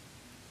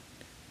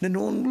 Then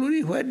own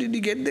glory, where did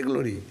he get the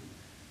glory?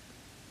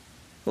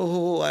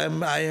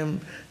 I am,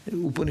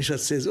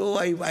 Upanishad says,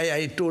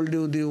 I told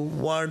you the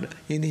word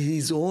in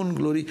his own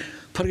glory.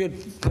 Forget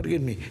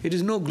me. It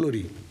is no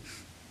glory.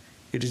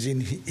 It is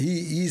in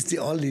he is the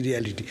only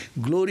reality.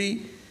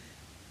 Glory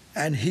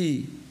and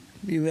he,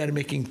 we are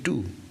making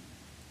two.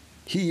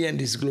 He and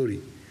his glory.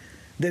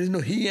 There is no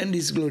he and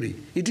his glory.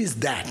 It is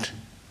that.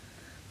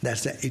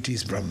 It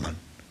is Brahman.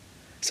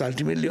 So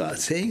ultimately, you are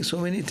saying so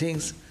many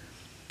things.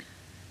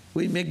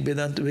 We make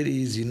Vedanta very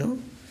easy,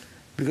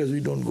 because we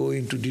don't go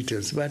into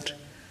details. But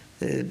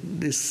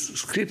these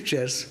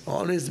scriptures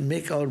always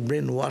make our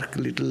brain work a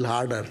little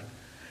harder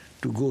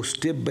to go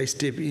step by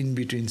step in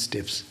between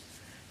steps.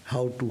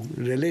 How to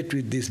relate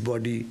with this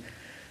body,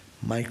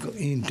 my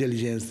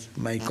intelligence,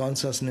 my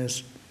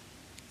consciousness,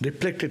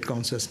 reflected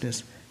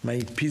consciousness, my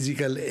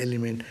physical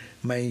element,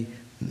 my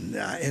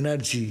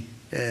energy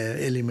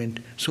element.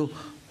 So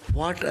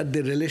what are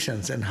the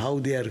relations and how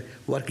they are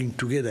working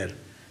together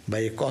by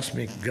a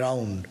cosmic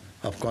ground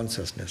of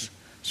consciousness.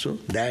 So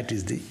that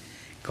is the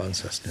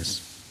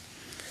consciousness.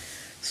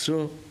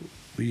 So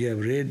we have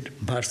read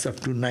verse up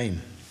to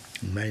 9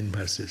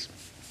 verses.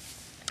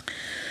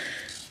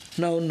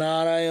 Now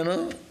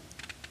Narayana,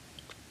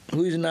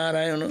 who is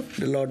Narayana?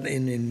 The Lord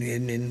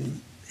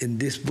in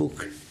this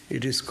book,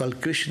 it is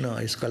called Krishna,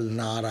 it's called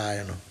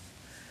Narayana.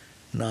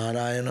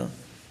 Narayana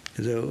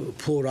is a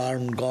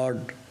four-armed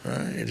God.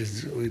 It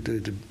is with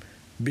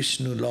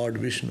Vishnu, Lord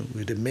Vishnu,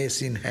 with a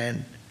mace in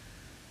hand,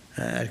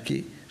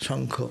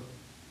 Shankha,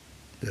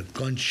 the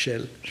conch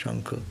shell,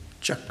 Shankha,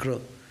 Chakra,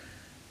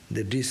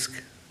 the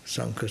disc,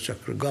 Shankha,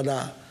 Chakra,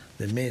 Gada,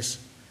 the mace,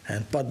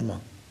 and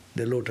Padma,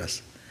 the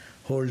lotus,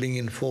 holding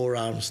in four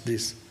arms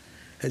this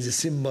as a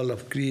symbol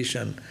of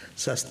creation,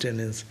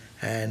 sustenance,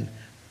 and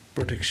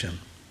protection.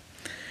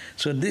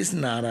 So this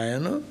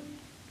Narayana,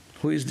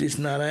 who is this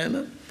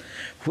Narayana?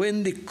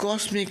 When the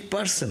cosmic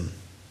person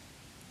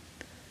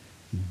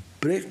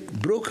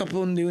broke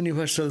upon the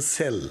universal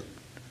cell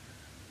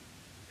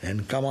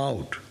and come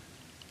out,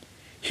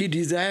 he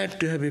desired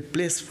to have a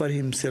place for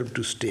himself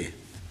to stay.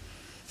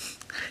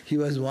 He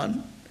was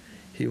one,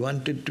 he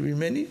wanted to be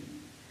many,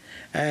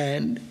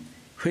 and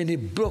when he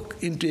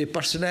broke into a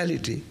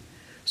personality,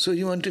 so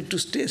he wanted to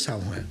stay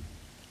somewhere.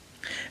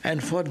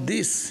 And for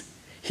this,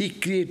 he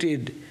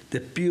created the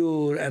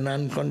pure and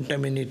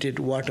uncontaminated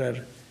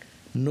water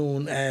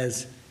known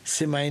as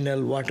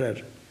seminal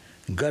water,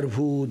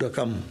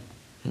 Garbhodakam.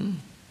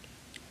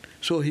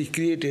 So he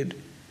created,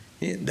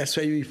 that's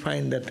why we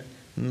find that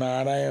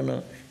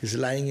Narayana is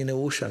lying in an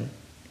ocean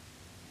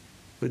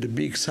with a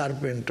big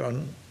serpent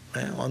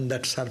on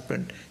that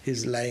serpent he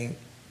is lying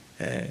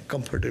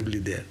comfortably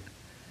there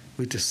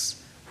with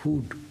his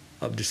hood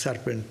of the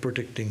serpent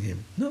protecting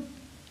him. No?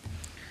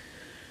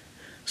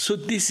 So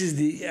this is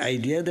the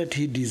idea that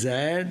he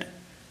desired,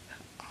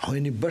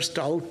 when he burst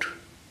out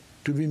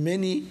to be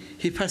many,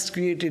 he first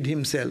created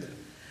himself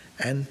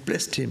and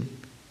placed him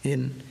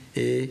in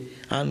a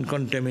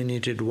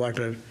uncontaminated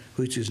water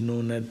which is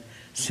known as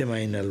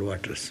seminal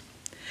waters.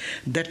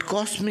 That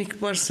cosmic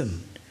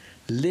person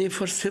lay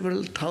for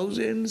several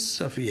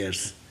thousands of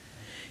years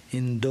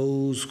in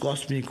those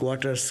cosmic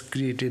waters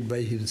created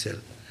by himself.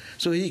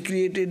 So he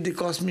created the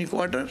cosmic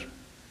water,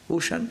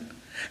 ocean,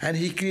 and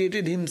he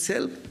created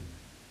himself,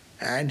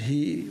 and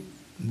he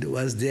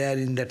was there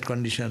in that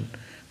condition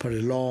for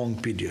a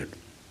long period.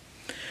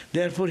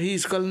 Therefore he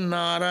is called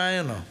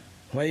Narayana.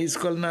 Why is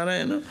called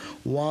Narayana?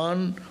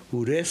 One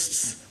who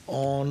rests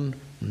on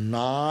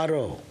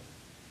Nara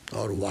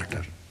or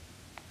water.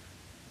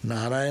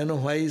 Narayana,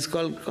 why is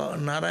called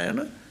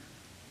Narayana?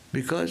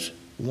 Because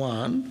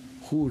one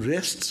who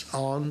rests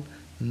on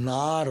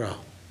Nara,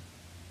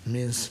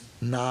 means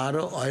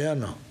Nara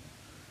Ayana.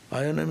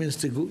 Ayana means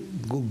the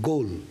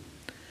goal.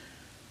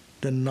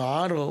 The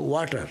Nara,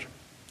 water.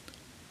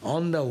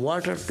 On the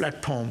water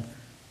platform,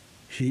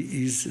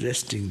 he is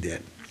resting there.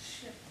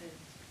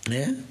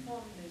 Yeah?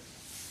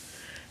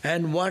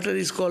 And water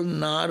is called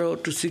Nara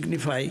to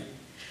signify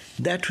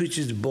that which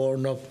is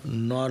born of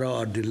Nara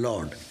or the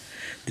Lord.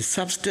 The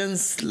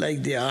substance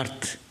like the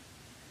earth,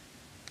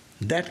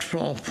 that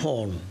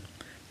form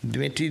the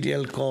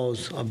material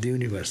cause of the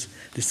universe.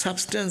 The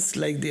substance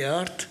like the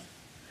earth,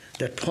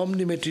 that form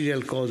the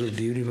material cause of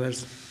the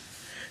universe.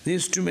 The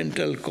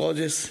instrumental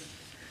causes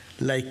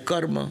like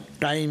karma,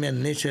 time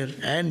and nature,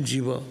 and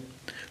jiva,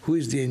 who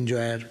is the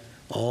enjoyer,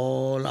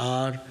 all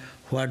are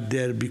what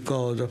they are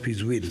because of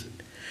his will.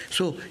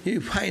 So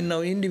you find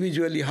now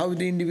individually how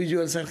the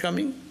individuals are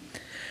coming.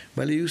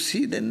 Well, you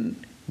see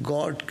then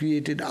God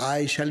created,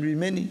 I shall be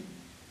many,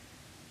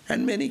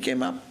 and many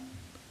came up.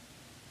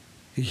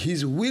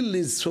 His will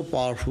is so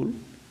powerful,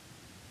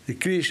 the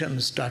creation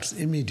starts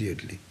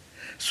immediately.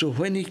 So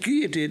when he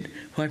created,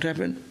 what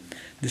happened?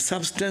 The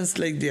substance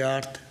like the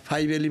earth,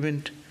 5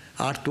 elements,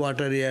 earth,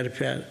 water, air,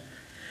 fire,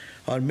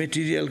 or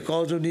material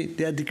cause of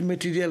they are the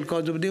material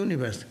cause of the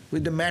universe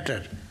with the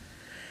matter.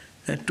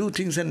 And 2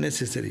 things are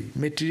necessary,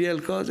 material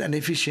cause and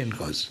efficient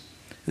cause.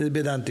 This is a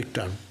Vedantic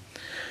term.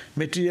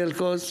 Material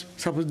cause,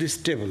 suppose this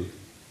table.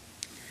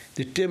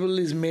 The table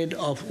is made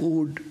of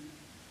wood,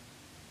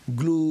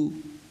 glue,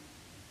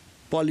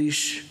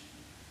 polish,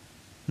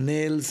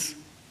 nails,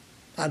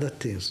 other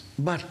things.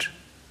 But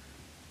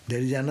there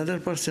is another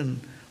person,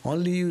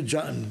 only you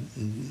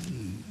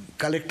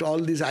collect all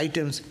these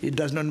items, it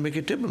does not make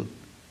a table.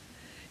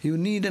 You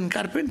need a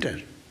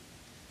carpenter.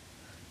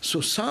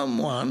 So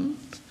someone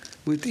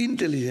with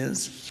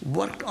intelligence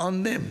worked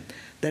on them.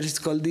 That is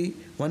called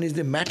one is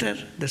the matter,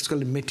 that's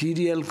called the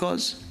material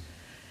cause.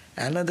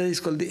 Another is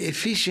called the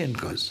efficient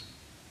cause.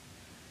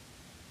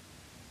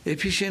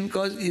 Efficient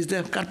cause is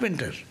the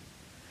carpenter.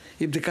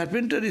 If the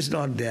carpenter is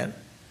not there,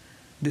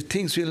 the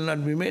things will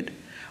not be made.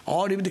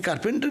 Or if the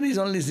carpenter is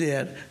only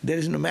there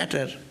is no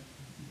matter.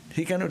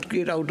 He cannot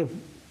create out of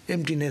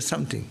emptiness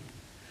something.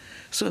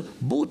 So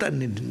both are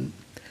needed.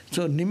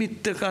 So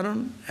nimitta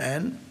karan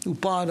and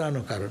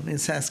upadana karan. In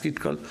Sanskrit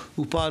called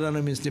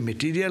upadana means the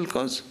material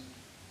cause,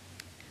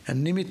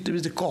 and nimitta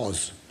is the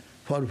cause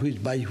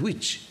by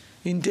which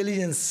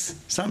intelligence,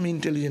 some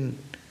intelligent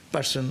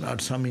person or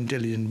some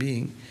intelligent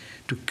being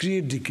to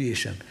create the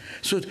creation.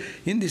 So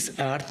in this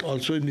earth,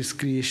 also in this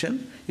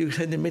creation, you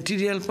find the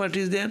material part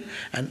is there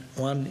and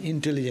one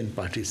intelligent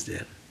part is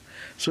there.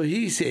 So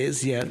he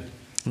says here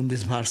in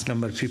this verse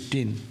number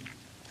 15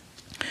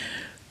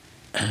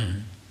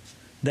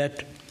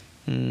 that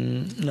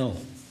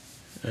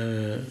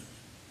the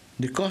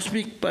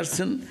cosmic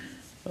person,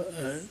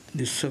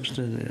 the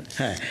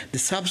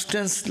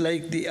substance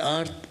like the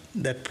earth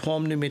that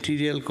form the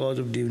material cause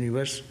of the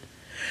universe,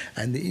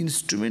 and the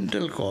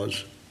instrumental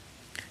cause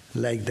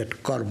like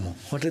that karma.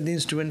 What are the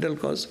instrumental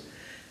cause?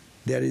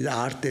 There is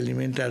earth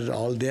element are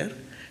all there,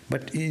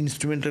 but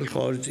instrumental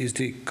cause is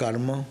the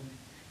karma,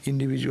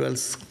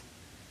 individual's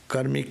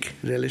karmic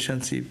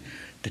relationship,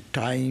 the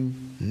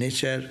time,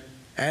 nature,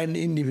 and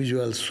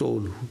individual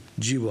soul,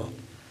 jiva,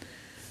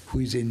 who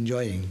is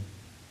enjoying.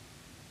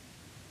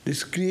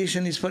 This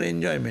creation is for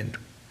enjoyment.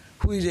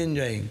 Who is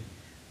enjoying?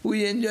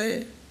 We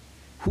enjoy.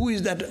 Who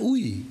is that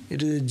we?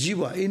 It is a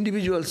jiva,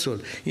 individual soul.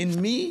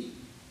 In me,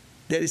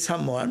 there is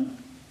someone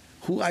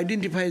who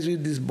identifies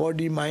with this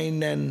body,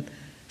 mind, and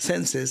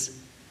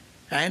senses,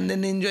 and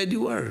then enjoy the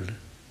world.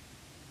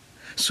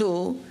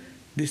 So,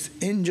 this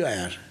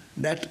enjoyer,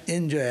 that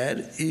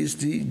enjoyer is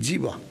the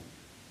jiva.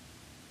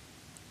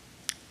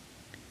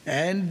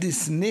 And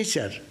this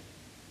nature,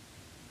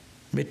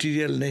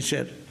 material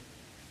nature,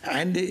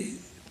 and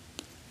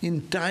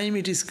in time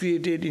it is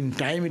created, in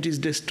time it is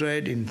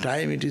destroyed, in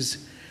time it is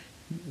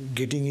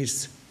getting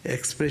its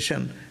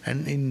expression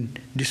and in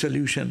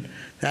dissolution.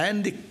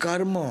 And the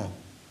karma,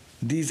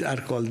 these are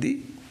called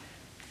the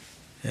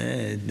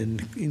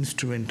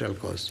instrumental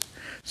cause.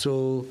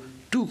 So,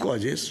 two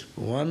causes.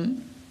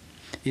 One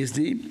is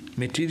the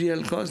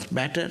material cause,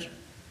 matter,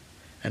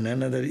 and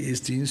another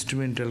is the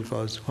instrumental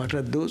cause. What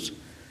are those?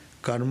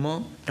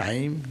 Karma,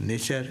 time,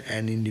 nature,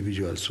 and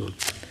individual soul.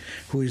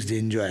 Who is the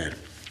enjoyer?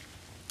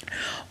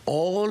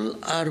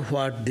 All are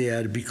what they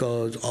are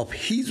because of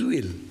His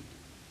will.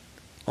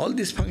 All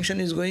this function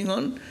is going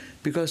on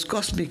because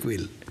cosmic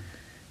will.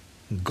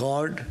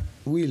 God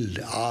willed,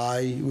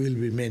 I will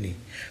be many.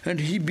 And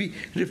He be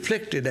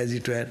reflected, as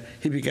it were,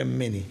 He became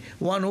many.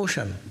 One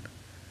ocean.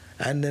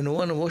 And then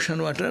one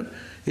ocean water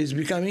is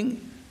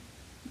becoming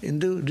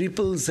into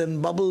ripples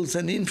and bubbles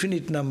and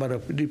infinite number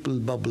of ripple,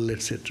 bubble,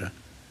 etc.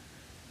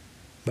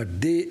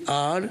 But they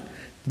are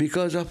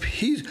because of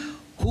His,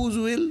 whose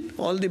will,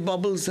 all the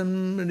bubbles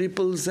and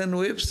ripples and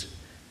waves,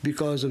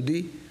 because of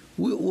the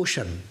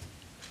ocean.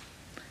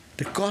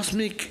 The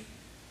cosmic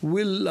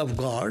will of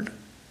God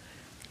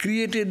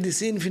created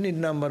this infinite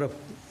number of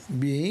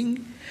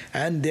being,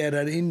 and there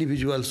are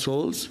individual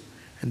souls,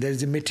 and there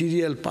is a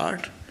material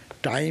part,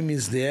 time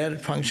is there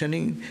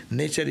functioning,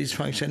 nature is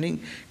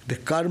functioning, the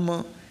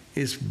karma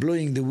is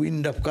blowing, the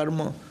wind of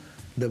karma,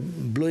 the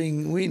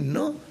blowing wind,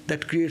 no,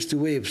 that creates the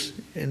waves,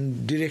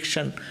 and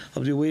direction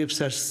of the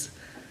waves are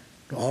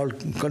all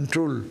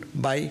controlled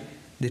by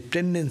the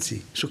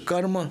tendency. So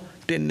karma,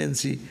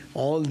 tendency,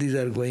 all these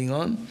are going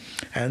on,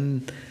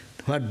 and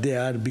what they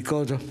are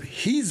because of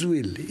His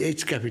will,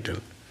 H capital,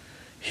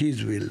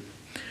 His will.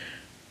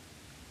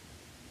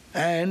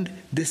 And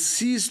they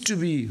cease to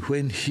be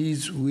when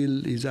His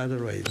will is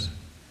otherwise.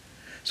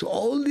 So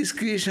all this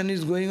creation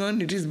is going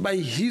on, it is by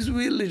His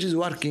will it is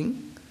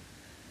working,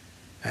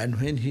 and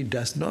when He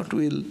does not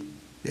will,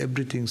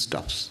 everything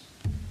stops.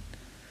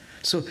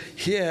 So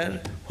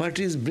here, what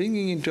is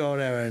bringing into our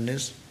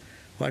awareness,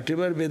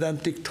 whatever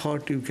Vedantic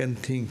thought you can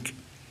think,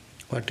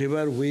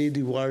 whatever way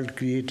the world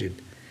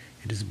created,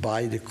 it is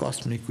by the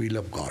cosmic will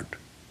of God.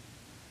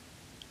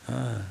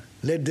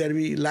 Let there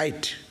be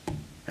light,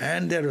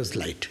 and there was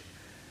light.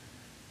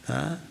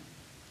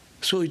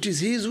 So it is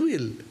His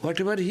will.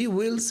 Whatever He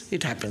wills,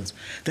 it happens.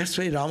 That's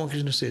why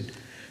Ramakrishna said,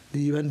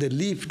 even the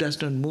leaf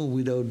does not move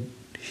without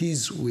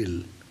His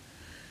will.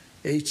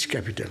 H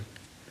capital.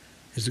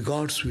 It's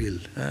God's will.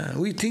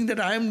 We think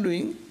that I am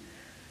doing,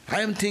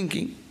 I am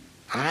thinking,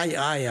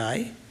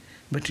 I,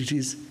 but it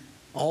is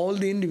all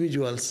the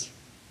individuals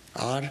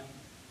are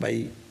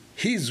by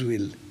His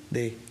will.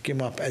 They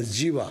came up as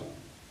jiva.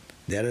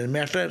 There is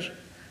matter,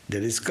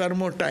 there is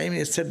karma, time,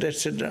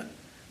 etc.,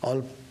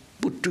 all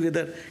put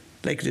together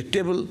like the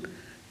table,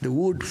 the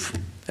wood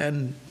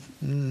and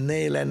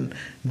nail and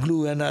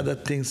glue and other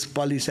things,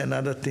 polish and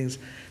other things,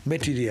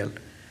 material.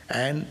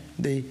 And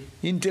the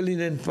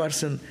intelligent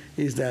person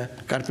is the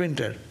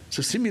carpenter.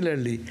 So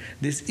similarly,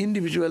 these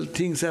individual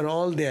things are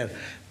all there,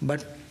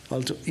 but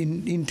also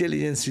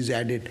intelligence is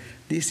added.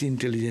 This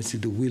intelligence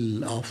is the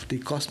will of the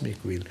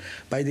cosmic will.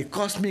 By the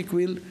cosmic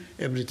will,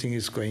 everything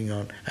is going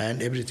on,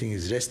 and everything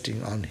is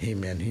resting on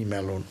Him and Him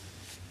alone.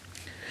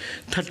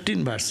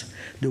 13th verse.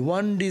 The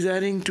one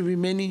desiring to be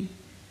many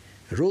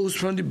rose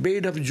from the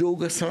bed of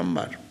yoga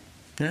slumber.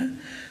 That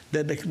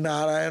the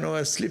Narayana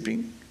was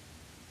sleeping,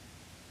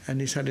 and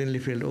he suddenly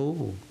felt,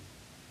 oh,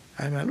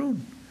 I'm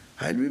alone.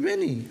 I'll be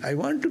many. I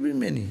want to be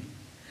many.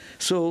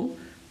 So,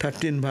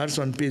 13th verse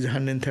on page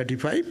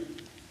 135.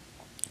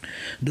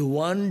 The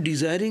one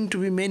desiring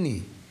to be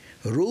many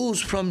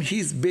rose from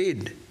his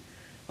bed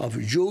of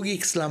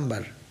yogic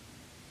slumber.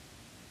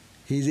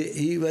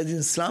 He was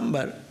in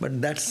slumber,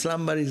 but that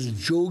slumber is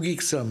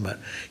yogic slumber.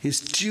 He's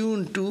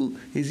tuned to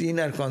his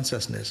inner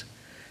consciousness.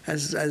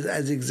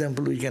 As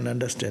example, we can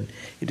understand.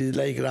 It is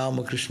like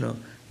Ramakrishna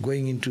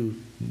going into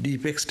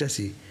deep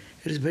ecstasy.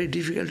 It is very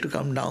difficult to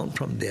come down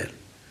from there.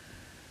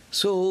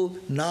 So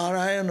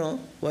Narayana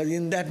was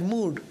in that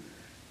mood.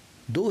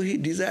 Though he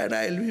desired,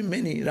 I will be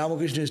many,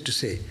 Ramakrishna used to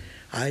say,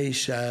 I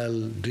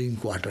shall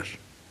drink water.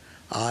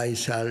 I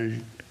shall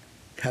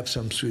have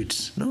some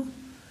sweets. No?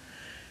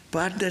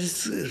 But there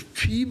is a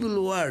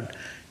feeble word.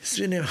 It's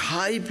in a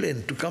high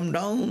plane. To come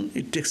down,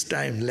 it takes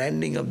time.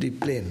 Landing of the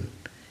plane.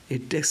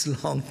 It takes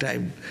a long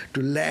time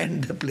to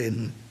land the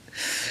plane.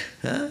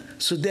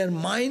 So their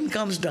mind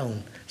comes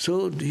down.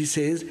 So he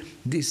says,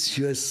 this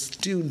he was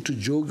tuned to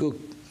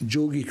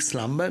yogic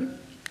slumber.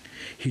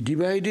 He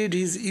divided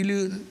his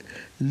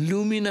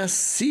luminous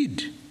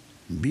seed,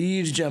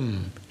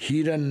 Birjam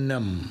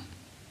Hiranyam.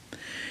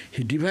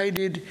 He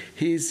divided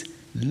his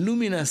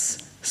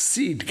luminous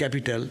seed,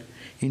 capital,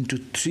 into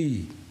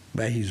three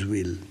by his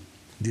will.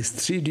 These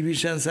three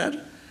divisions are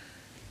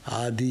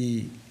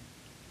Adi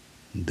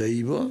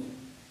Daiva,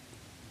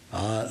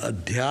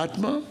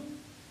 Adhyatma,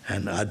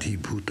 and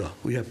Adhibhuta.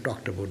 We have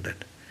talked about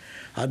that.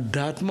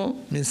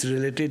 Adhyatma means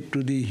related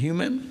to the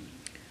human,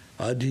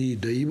 Adi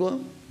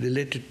Daiva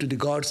related to the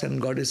gods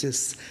and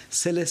goddesses,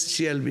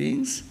 celestial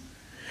beings,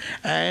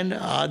 and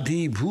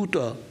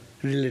Adhibhuta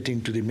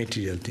relating to the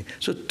material thing.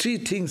 So three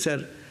things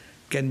are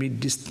can be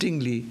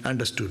distinctly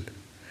understood.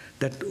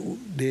 That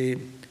the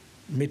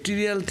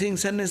material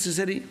things are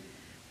necessary.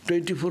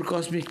 24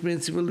 cosmic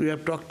principles we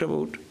have talked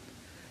about.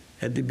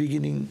 At the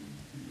beginning,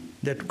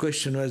 that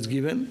question was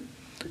given,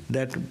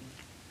 that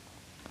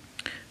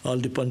all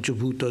the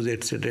Panchabhutas,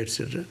 etc.,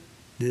 etc.,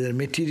 these are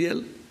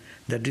material.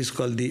 That is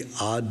called the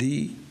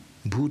Adi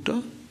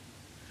Bhuta.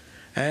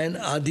 And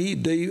Adi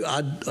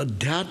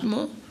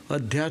Adhyatma.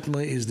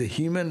 Adhyatma is the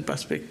human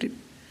perspective.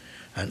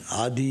 And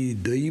Adi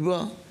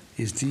Daiva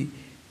is the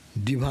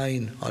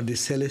divine or the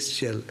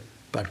celestial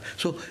part.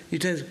 So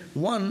it has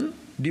one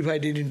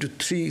divided into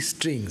three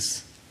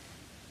strings.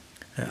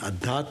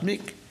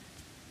 Adhyatmic,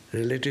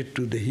 related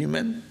to the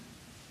human.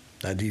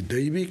 Adi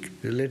Daivik,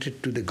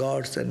 related to the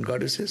gods and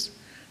goddesses,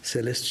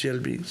 celestial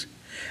beings.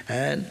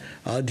 And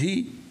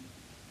Adi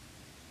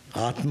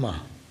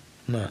Atma,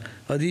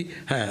 Adi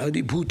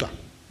Bhuta,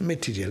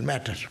 material,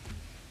 matter.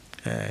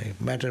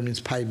 Matter means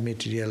 5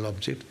 material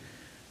objects.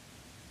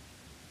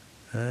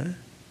 The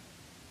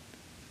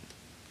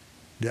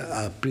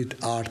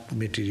earth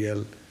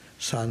material,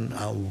 sun,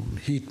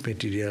 heat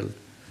material,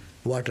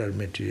 water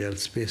material,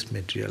 space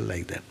material,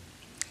 like that.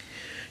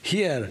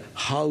 Here,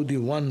 how the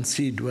one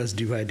seed was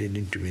divided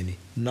into many.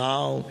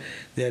 Now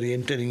they are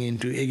entering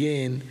into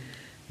again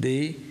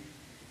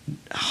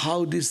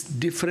how these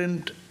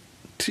different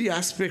 3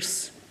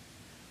 aspects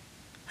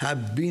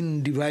have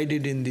been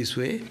divided in this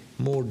way.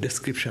 More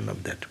description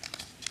of that.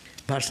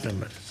 Verse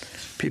number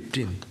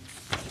 15.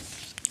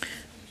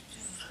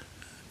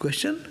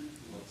 Question?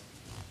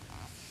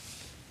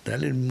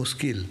 That is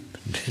muskil,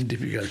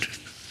 difficult.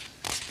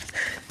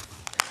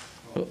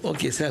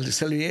 Okay,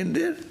 shall we end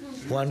there?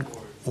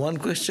 One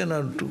question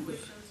or 2?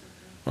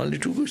 Only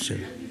 2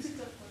 questions.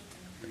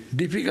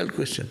 Difficult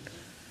question.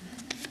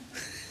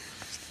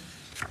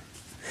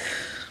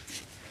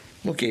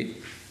 Okay,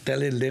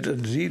 tell it later,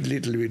 read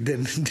little bit,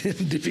 then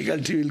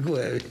difficulty will go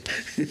away.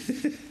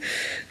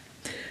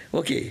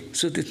 Okay,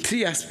 so the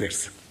 3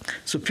 aspects.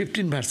 So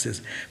 15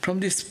 verses. From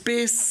the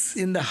space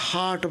in the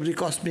heart of the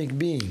cosmic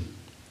being,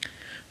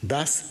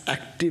 thus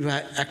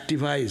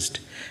activized,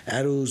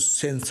 arose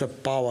sense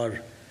of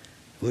power,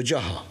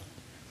 Vajaha,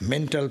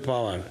 mental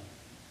power,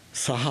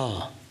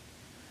 Saha,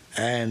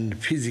 and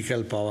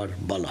physical power,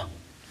 Bala.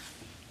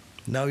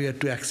 Now you have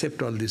to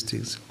accept all these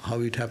things. How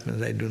it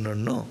happens, I do not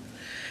know.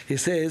 He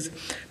says,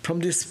 from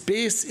the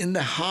space in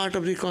the heart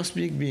of the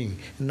cosmic being,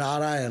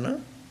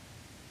 Narayana,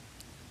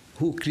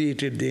 who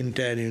created the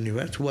entire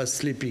universe, who was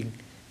sleeping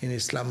in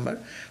his slumber,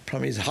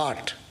 from his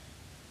heart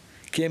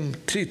came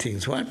 3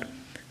 things. What?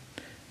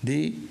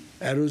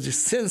 Arose the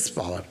sense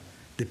power,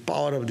 the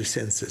power of the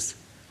senses.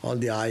 All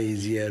the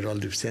eyes, ears, all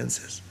the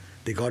senses.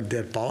 They got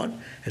their power.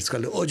 It's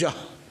called Oja.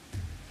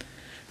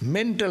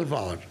 Mental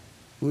power.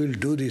 We will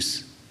do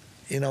this.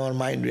 In our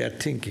mind we are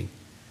thinking.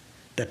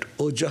 That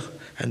Oja,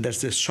 and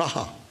that's the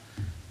Shaha.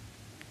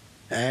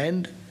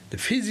 And the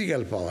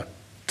physical power.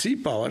 3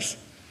 powers.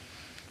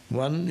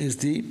 One is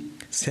the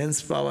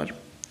sense power,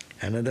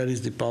 another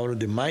is the power of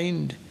the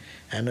mind,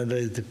 another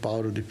is the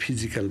power of the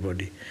physical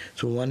body.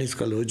 So one is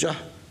called Oja,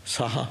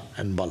 Saha,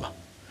 and Bala.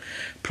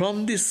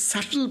 From these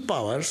subtle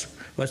powers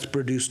was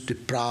produced the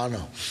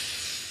prana.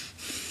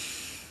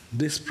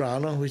 This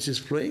prana which is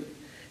flowing,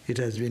 it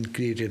has been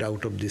created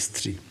out of these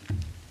 3.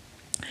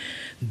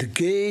 The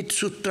great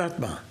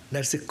Sutratma,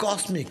 that's the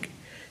cosmic,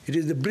 it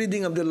is the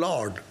breathing of the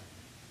Lord.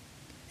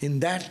 In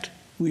that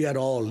we are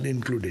all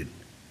included.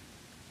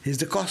 He is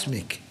the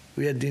cosmic,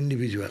 we are the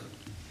individual.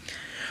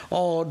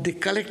 Or the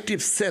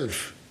collective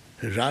self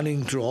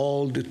running through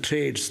all the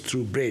threads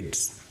through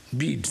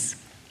beads.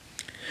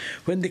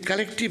 When the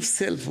collective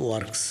self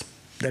works,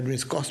 that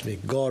means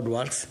cosmic, God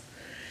works,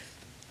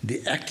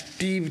 the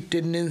active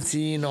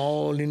tendency in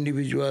all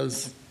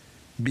individuals,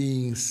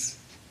 beings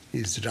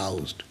is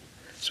roused.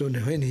 So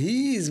when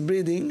He is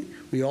breathing,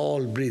 we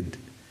all breathe,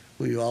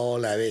 we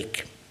all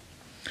awake.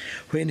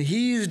 When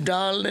He is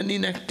dull and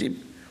inactive,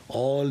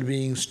 all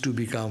beings to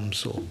become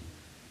so.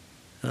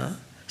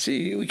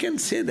 See, we can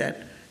say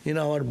that in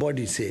our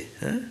body, say.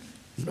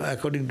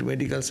 According to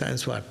medical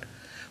science, what?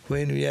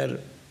 When we are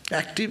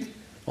active,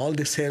 all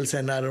the cells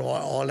are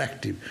all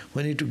active.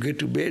 When you get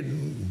to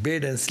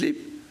bed and sleep,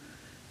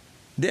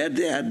 they are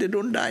there, they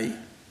don't die,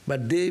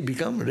 but they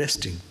become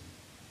resting.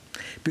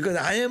 Because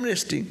I am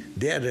resting,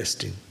 they are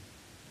resting.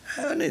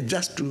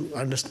 Just to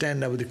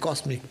understand about the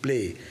cosmic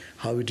play,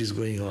 how it is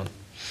going on.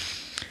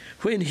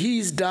 When He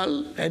is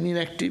dull and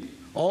inactive,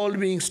 all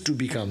beings to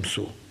become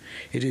so.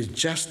 It is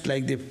just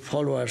like the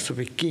followers of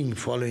a king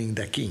following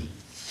the king.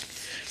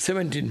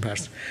 17th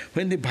verse.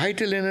 When the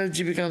vital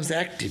energy becomes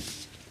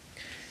active,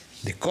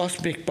 the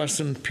cosmic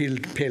person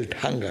felt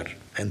hunger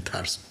and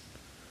thirst.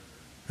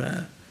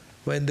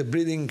 When the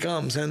breathing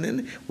comes and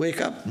then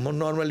wake up,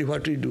 normally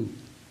what we do?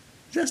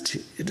 Just,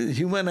 it is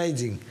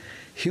humanizing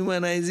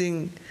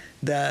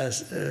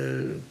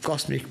the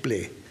cosmic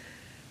play.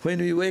 When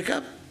we wake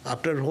up,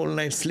 after a whole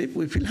night's sleep,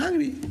 we feel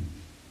hungry,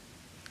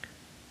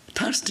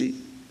 thirsty.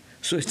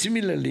 So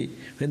similarly,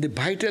 when the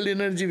vital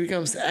energy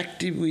becomes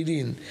active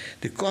within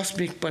the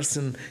cosmic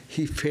person,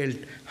 he felt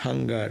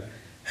hunger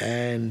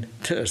and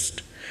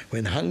thirst.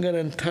 When hunger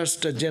and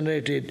thirst are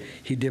generated,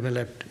 he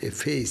developed a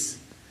face.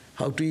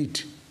 How to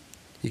eat?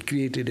 He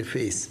created a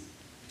face.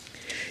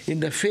 In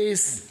the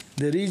face,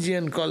 the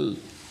region called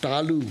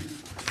talu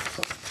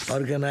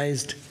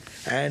organized,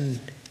 and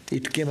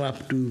it came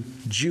up to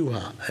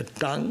jiva, a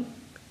tongue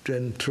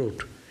and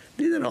throat.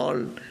 These are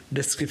all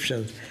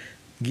descriptions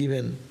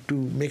given to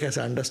make us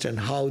understand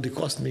how the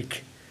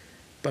cosmic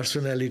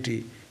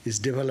personality is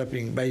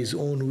developing by his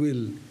own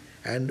will,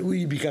 and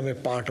we become a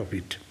part of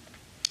it.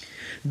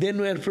 Then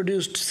were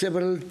produced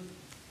several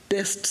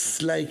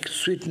tastes like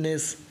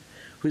sweetness,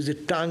 which the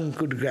tongue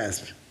could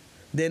grasp.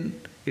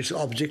 Then its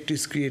object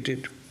is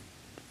created,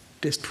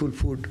 tasteful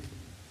food,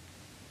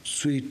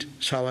 sweet,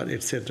 sour,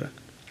 etc.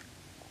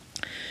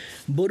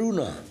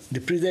 Varuna, the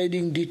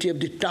presiding deity of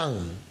the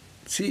tongue.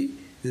 See,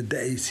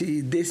 this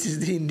is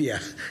the India.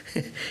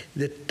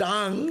 The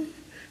tongue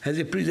has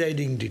a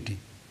presiding deity.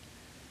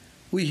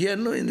 We hear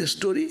no in the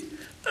story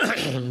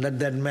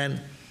that man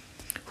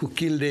who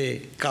killed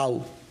a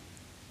cow,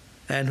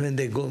 and when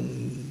the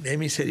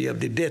emissary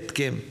of the death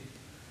came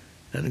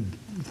and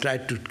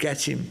tried to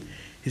catch him,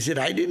 he said,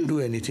 I didn't do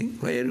anything.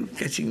 Why are you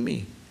catching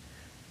me?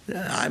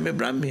 I'm a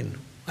Brahmin.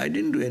 I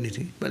didn't do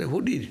anything. But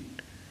who did it?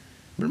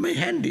 Well, my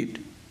hand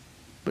did.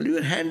 Well,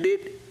 your hand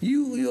did?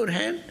 Your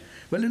hand?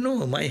 Well,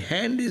 no, my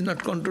hand is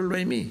not controlled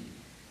by me.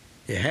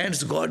 A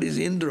hand's God is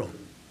Indra.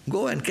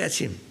 Go and catch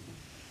him.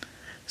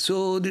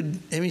 So the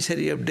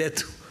emissary of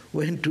death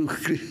went to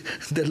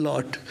the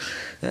Lord.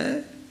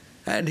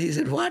 And he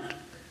said, what?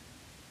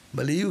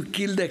 Well, you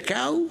killed a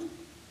cow,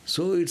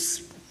 so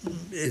its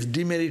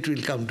demerit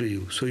will come to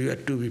you. So you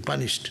have to be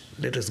punished.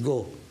 Let us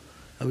go.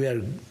 We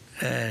are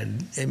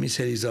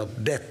emissaries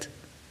of death.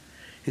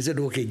 He said,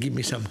 okay, give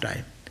me some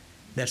time.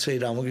 That's why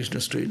Ramakrishna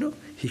story,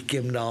 he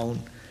came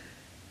down,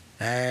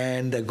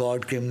 and the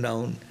God came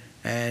down,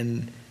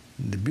 and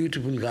the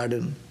beautiful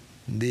garden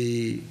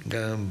the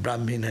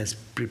Brahmin has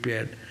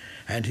prepared,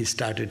 and he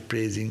started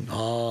praising,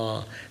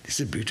 this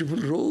is a beautiful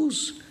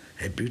rose,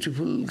 a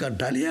beautiful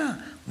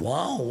dahlia.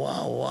 Wow,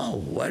 wow, wow,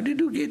 where did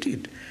you get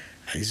it?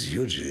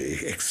 You're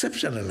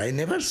exceptional, I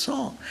never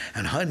saw.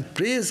 And when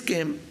praise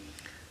came,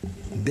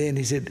 then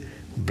he said,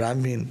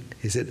 Brahmin,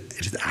 he said,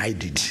 I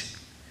did.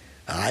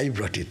 I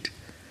brought it.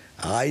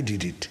 I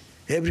did it.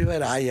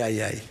 Everywhere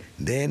I.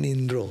 Then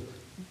Indra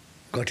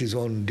got his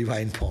own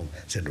divine form.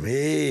 Said,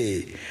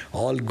 hey,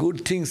 all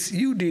good things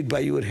you did by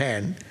your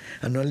hand,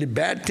 and only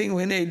bad thing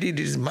when I did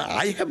is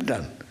I have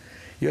done.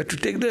 You have to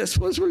take the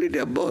responsibility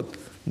of both.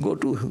 Go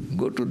to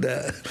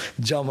the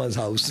Jama's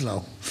house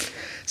now.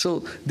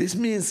 So this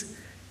means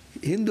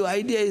Hindu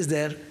idea is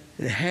there,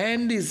 the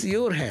hand is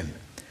your hand,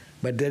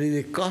 but there is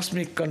a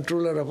cosmic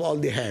controller of all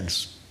the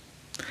hands,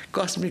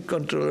 cosmic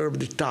controller of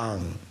the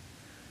tongue,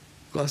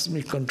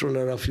 cosmic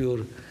controller of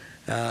your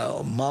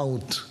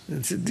mouth.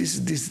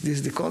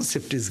 The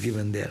concept is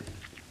given there.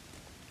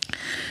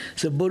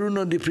 So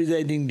Varuna, the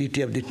presiding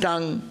deity of the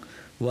tongue,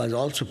 was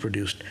also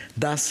produced.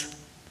 Thus,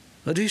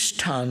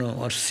 Adhisthana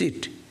or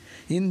seat,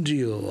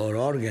 Indriyo or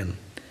organ,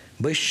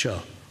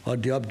 Vaishya or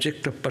the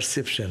object of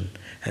perception,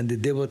 and the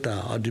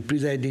Devata or the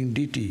presiding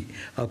deity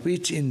of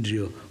each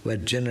Indriyo were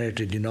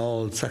generated in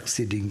all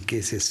succeeding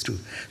cases too.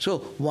 So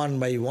one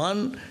by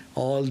one,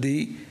 all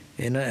the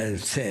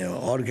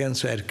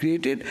organs were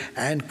created,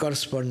 and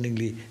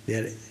correspondingly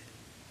their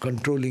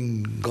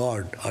controlling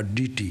God or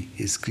deity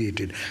is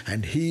created,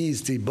 and he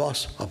is the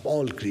boss of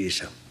all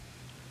creation.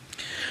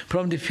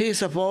 From the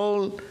face of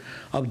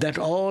that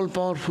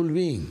all-powerful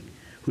being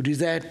who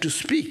desired to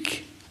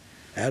speak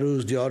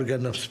arose the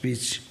organ of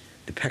speech,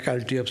 the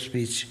faculty of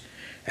speech,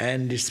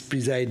 and its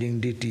presiding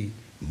deity,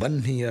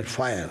 Banhi or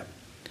fire.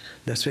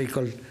 That's why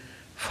called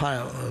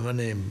fire,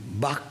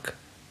 Bak.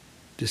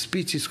 The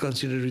speech is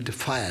considered with the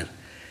fire,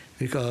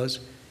 because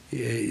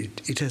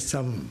it has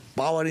some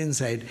power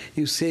inside.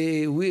 You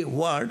say a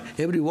word,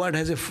 every word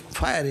has a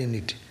fire in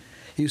it.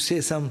 You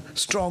say some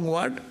strong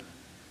word,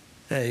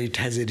 it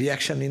has a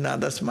reaction in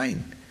others'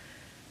 mind.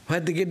 Where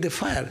they get the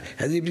fire?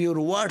 As if your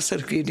words are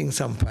creating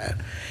some fire.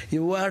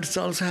 Your words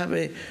also have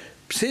a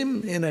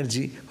same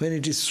energy. When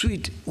it is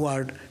sweet,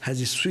 word has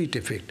a sweet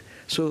effect.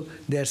 So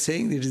they are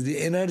saying that the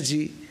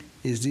energy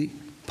is the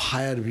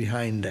fire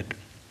behind that.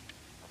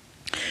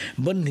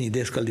 Banhi,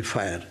 that's called the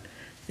fire,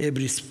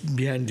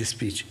 behind the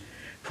speech.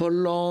 For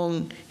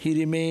long he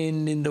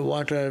remained in the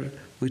water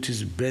with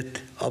his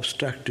breath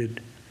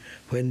obstructed.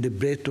 When the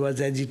breath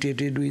was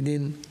agitated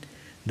within,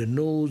 the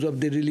nose of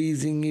the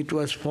releasing it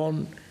was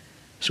formed.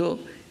 So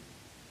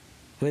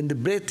when the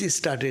breath is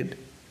started,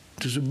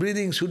 so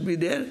breathing should be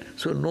there,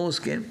 so nose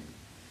came.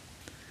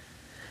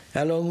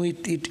 Along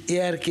with it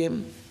air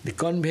came, the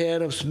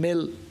conveyor of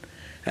smell.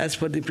 As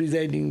for the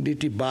presiding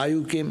deity,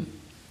 Vayu came.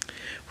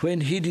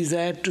 When he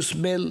desired to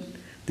smell,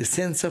 the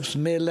sense of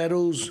smell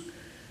arose,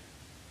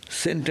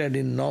 centered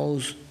in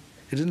nose.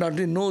 It is not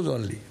the nose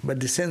only, but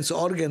the sense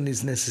organ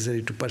is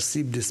necessary to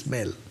perceive the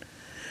smell.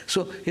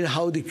 So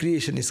how the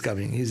creation is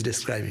coming, he is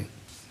describing.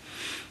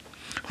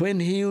 When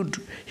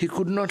he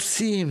could not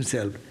see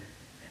himself,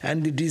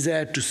 and the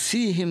desire to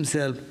see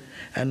himself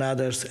and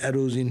others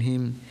arose in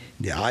him.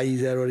 The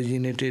eyes are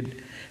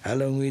originated.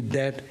 Along with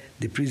that,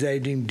 the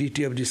presiding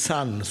deity of the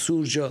sun,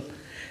 Surya,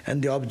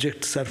 and the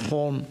objects are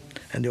formed,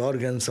 and the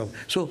organs of...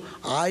 So,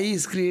 eye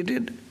is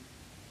created,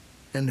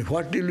 and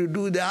what will you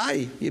do with the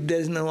eye if there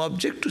is no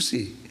object to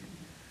see?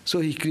 So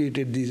he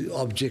created this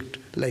object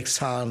like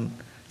sun,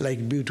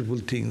 like beautiful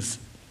things.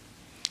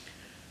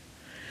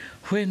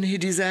 When he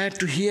desired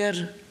to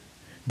hear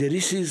the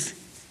rishis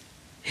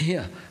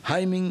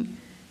hymning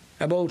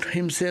about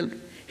himself,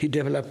 he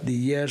developed the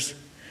ears.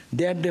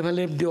 They had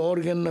developed the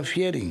organ of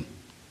hearing,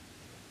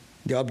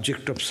 the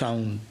object of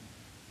sound,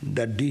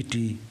 the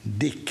deity,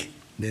 Dik.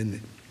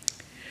 Then,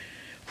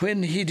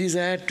 when he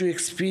desired to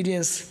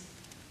experience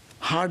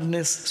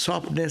hardness,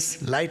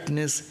 softness,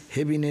 lightness,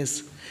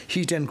 heaviness,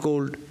 heat and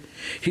cold,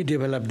 he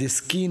developed the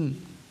skin,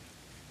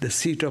 the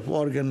seat of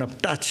organ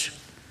of touch.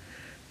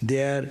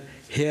 There,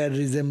 hair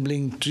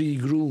resembling tree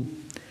grew,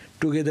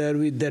 together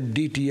with that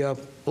deity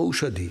of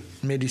Aushadhi,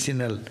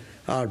 medicinal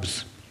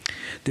herbs.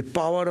 The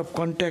power of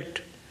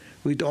contact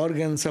with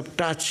organs of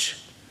touch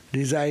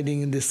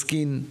residing in the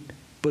skin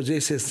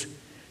possesses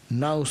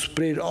now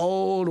spread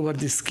all over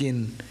the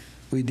skin,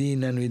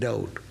 within and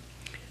without.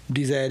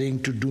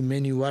 Desiring to do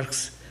many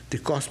works, the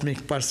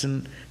cosmic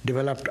person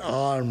developed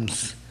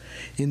arms.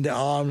 In the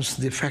arms,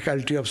 the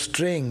faculty of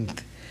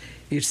strength.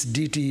 Its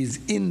deity is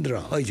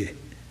Indra.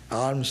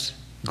 Arms,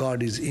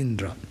 God is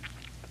Indra.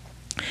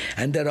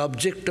 And the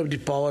object of the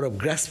power of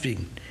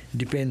grasping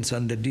depends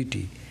on the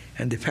deity,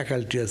 and the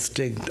faculty of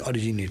strength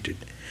originated.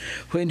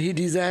 When he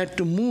desired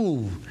to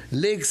move,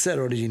 legs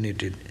are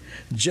originated.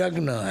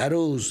 Jagna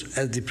arose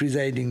as the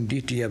presiding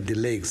deity of the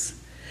legs.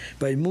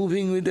 By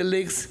moving with the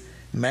legs,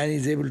 man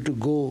is able to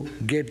go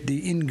get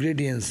the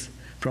ingredients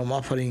from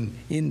offering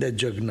in the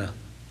Jagna.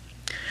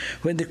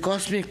 When the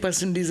cosmic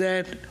person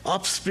desired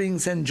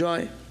offsprings and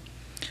joy,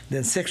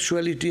 then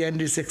sexuality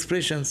and its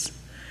expressions,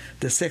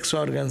 the sex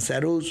organs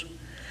arose,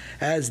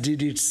 as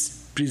did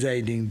its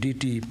presiding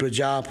deity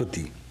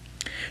Prajapati.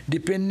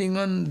 Depending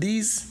on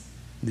these,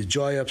 the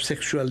joy of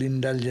sexual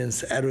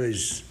indulgence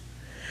arose.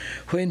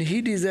 When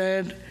he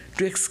desired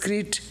to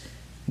excrete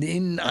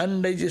the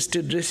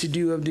undigested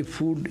residue of the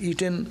food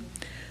eaten,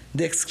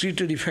 the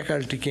excretory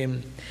faculty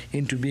came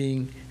into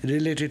being.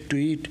 Related to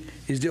it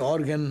is the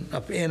organ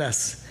of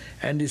anus,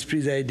 and its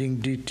presiding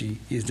deity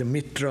is the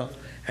Mitra,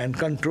 and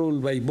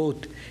controlled by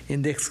both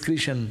in the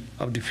excretion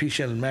of the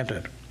fecal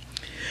matter.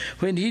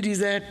 When he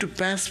desired to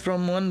pass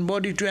from one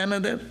body to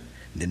another,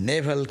 the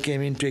navel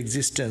came into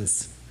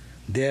existence.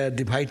 There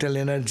the vital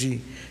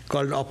energy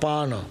called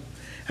Apana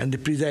and the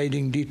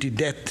presiding deity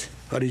Death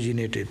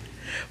originated.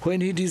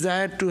 When he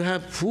desired to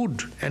have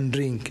food and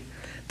drink,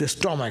 the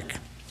stomach,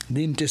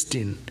 the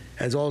intestine,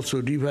 as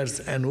also rivers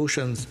and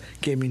oceans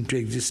came into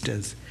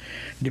existence.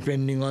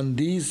 Depending on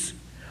these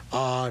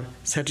are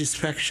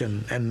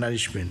satisfaction and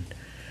nourishment.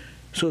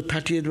 So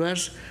 30th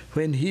verse,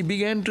 when he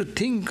began to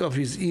think of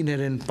his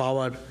inherent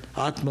power,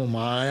 Atma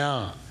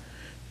Maya,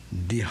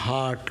 the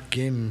heart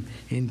came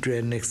into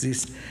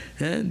existence.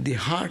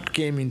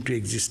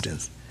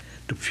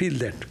 To feel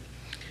that.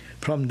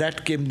 From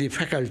that came the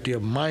faculty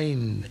of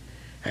mind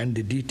and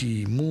the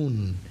deity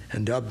moon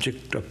and the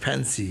object of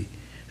fancy,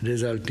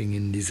 resulting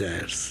in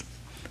desires.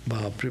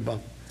 Bapre Bap.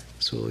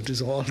 So it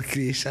is all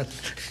creation,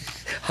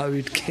 how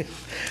it came.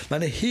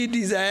 But he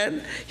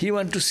desired, he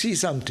wanted to see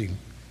something.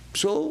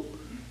 So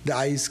the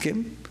eyes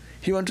came,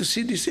 he wanted to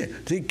see this.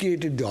 He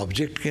created the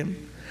object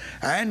came.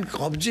 And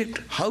object,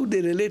 how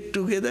they relate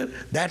together,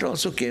 that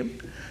also came.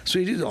 So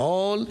it is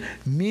all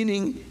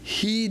meaning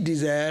he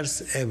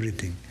desires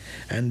everything.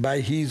 And by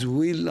his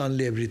will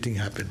only everything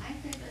happened. I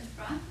think it was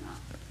Brahma.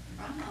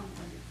 Brahma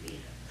was the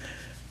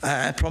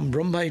creator. From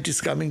Brahma it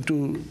is coming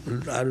to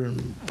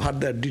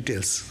further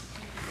details.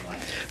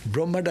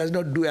 Brahma does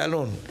not do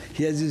alone.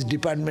 He has his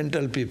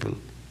departmental people.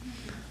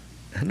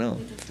 No.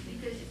 Because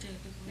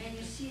when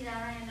you see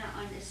Narayana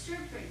on the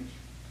serpent,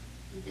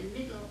 in the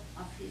middle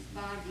of his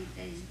body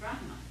there is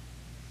Brahma,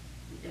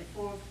 with the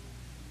four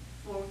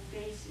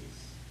faces.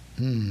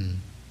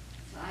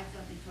 So I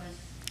thought it was...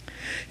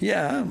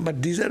 Yeah,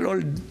 but these are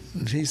all,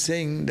 he's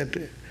saying that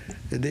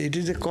it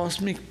is a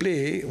cosmic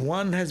play,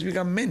 one has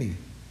become many.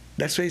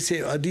 That's why he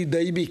say Adi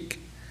Daivik.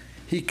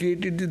 He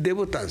created the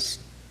devatas.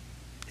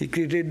 He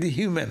created the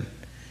human.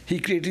 He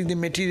created the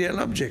material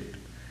object.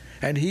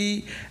 And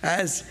he,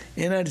 as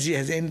energy,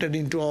 has entered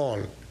into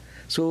all.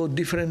 So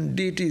different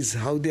deities,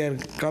 how they are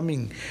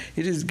coming,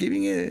 it is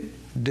giving a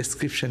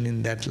description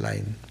in that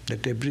line,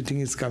 that everything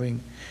is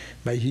coming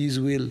by his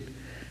will.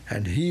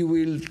 And he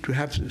will to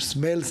have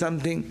smell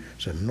something,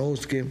 so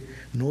nose came.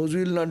 Nose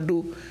will not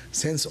do,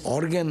 sense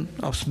organ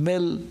of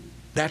smell,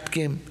 that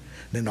came.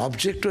 Then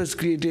object was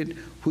created,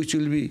 which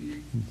will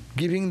be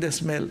giving the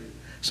smell.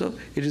 So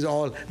it is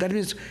all. That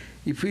means,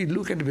 if we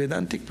look at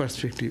Vedantic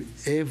perspective,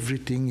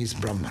 everything is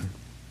Brahman.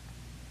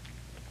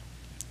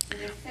 The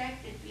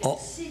fact that we are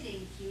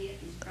sitting here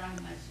is Brahma's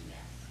will.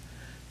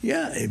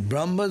 Yeah,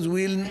 Brahma's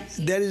will,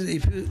 there is,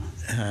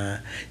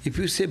 if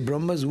you say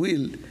Brahma's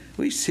will,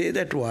 We say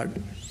that word,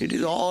 it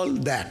is all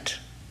that,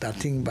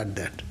 nothing but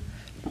that.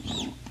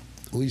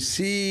 We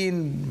see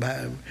in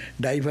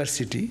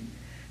diversity,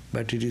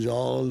 but it is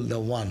all the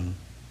one,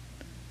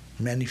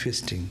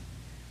 manifesting.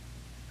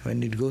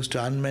 When it goes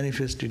to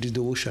unmanifest, it is the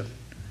ocean.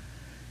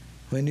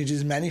 When it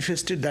is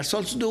manifested, that's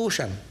also the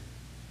ocean.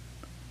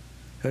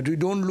 But we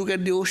don't look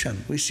at the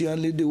ocean, we see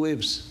only the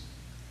waves.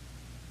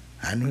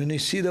 And when we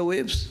see the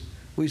waves,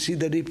 we see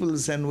the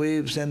ripples and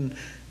waves and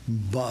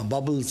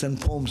bubbles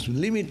and foams,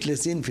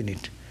 limitless,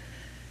 infinite.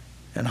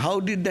 And how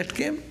did that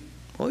came?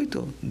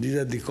 These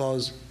are the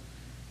cause,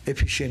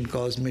 efficient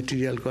cause,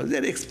 material cause, they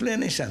are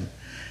explanation.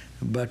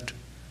 But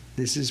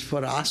this is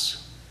for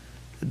us,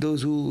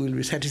 those who will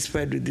be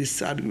satisfied with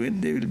this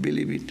argument, they will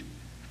believe it.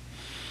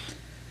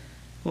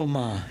 Oh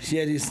ma,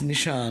 here is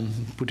Nishan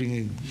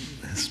putting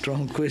a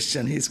strong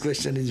question. His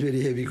question is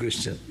very heavy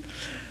question.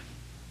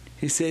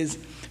 He says,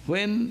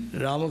 when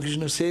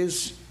Ramakrishna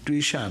says to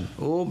Ishan,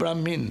 "Oh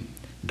Brahmin,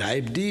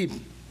 dive deep,"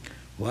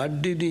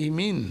 what did he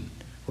mean?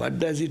 What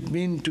does it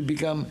mean to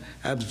become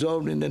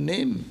absorbed in the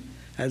name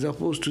as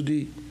opposed to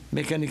the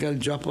mechanical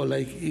japa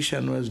like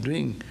Ishan was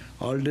doing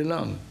all day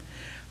long?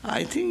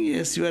 I think,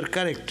 yes, you are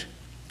correct.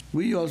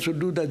 We also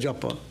do the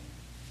japa.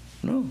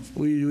 No?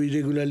 We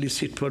regularly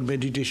sit for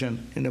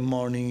meditation in the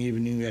morning,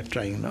 evening, we are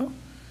trying, no?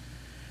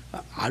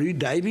 Are we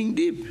diving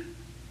deep?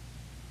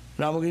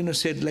 Ramakrishna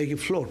said like a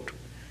float.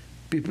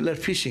 People are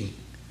fishing.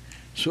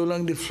 So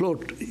long the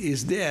float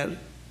is there,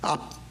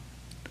 up,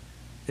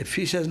 a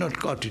fish has not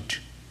caught it.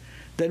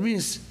 That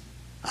means,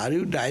 are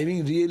you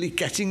diving, really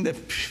catching the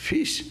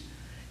fish?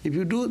 If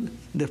you do,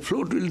 the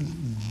float will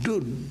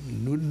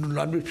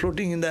not be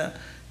floating in the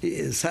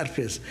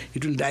surface.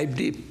 It will dive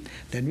deep.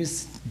 That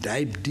means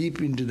dive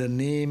deep into the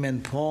name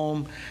and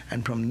form,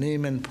 and from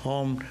name and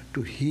form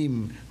to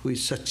Him who is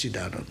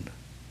Satchidananda.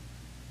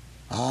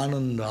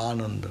 Ananda,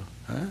 Ananda.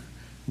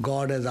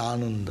 God as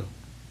Ananda.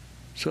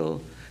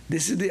 So,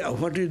 this is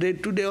what we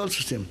read today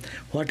also same.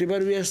 Whatever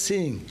we are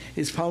saying,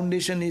 its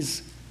foundation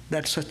is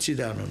that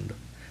Satchidananda.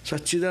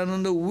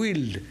 Satchidananda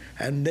willed,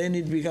 and then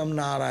it became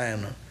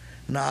Narayana.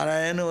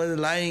 Narayana was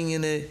lying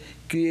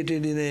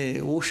created in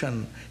an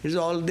ocean. It's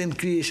all then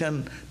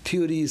creation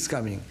theory is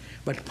coming.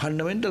 But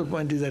fundamental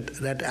point is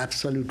that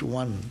absolute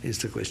one is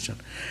the question.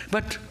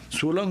 But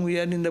so long we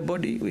are in the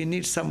body, we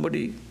need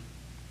somebody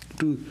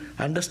to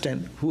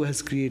understand who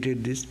has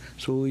created this.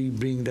 So we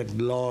bring that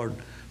Lord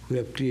who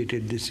have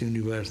created this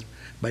universe.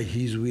 By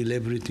His will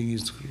everything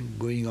is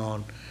going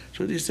on.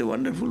 So this is a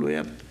wonderful way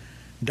of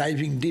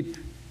diving deep.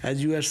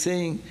 As you are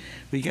saying,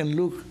 we can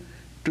look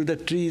to the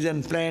trees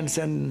and plants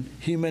and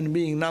human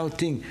being, now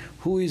think,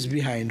 who is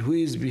behind, who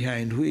is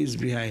behind, who is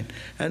behind,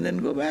 and then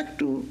go back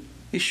to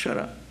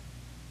Ishvara,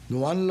 the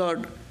one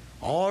Lord,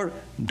 or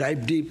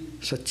dive deep,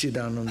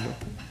 Satchidananda.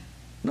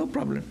 No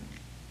problem.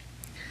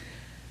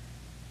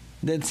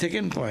 Then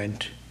second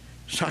point,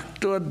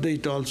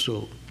 Shakta-Advaita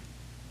also.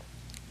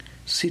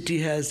 City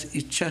has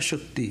Ichcha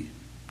Shakti,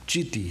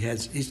 Chiti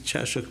has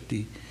Ichcha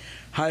Shakti.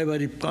 However,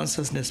 if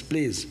consciousness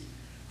plays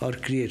or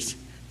creates,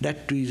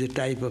 that too is a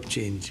type of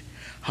change.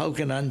 How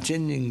can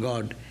unchanging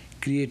God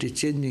create a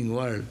changing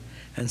world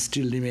and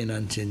still remain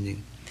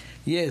unchanging?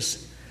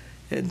 Yes,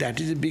 that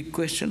is a big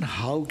question.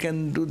 How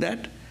can do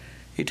that?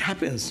 It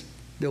happens.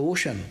 The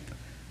ocean.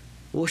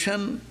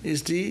 Ocean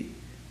is the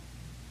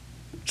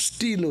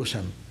still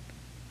ocean,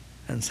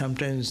 and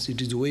sometimes it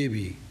is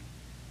wavy.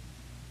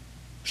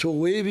 So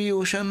wavy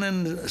ocean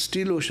and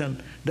still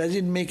ocean, does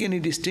it make any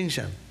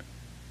distinction?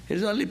 It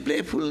is only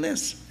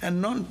playfulness and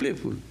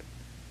non-playful.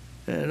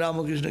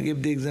 Ramakrishna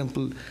gave the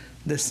example,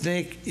 the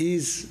snake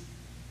is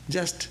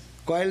just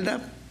coiled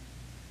up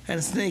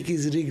and snake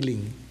is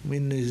wriggling,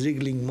 is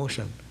wriggling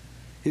motion.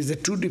 Is the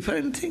two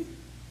different thing?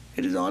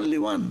 It is only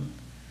one.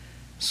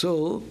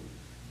 So,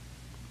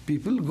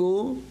 people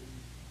go,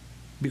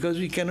 because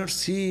we cannot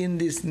see in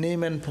this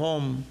name and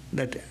form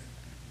that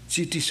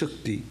Chiti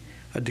Shakti,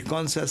 or the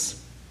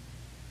conscious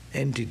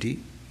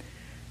entity,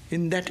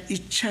 in that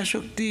Ichcha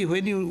Shakti,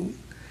 when you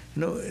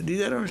know,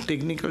 these are all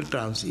technical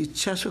terms.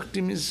 Ichcha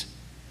Shakti means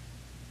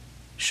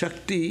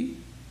Shakti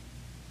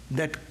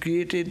that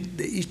created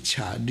the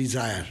Ichcha,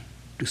 desire,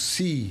 to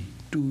see,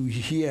 to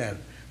hear,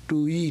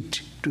 to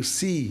eat, to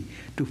see,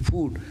 to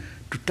food,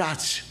 to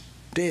touch,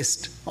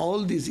 taste,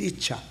 all these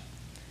Ichcha.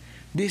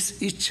 This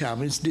Ichcha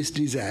means these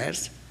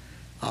desires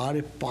are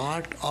a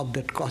part of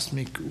that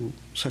cosmic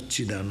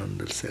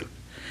Satchidananda self.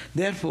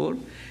 Therefore,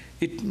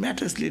 it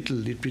matters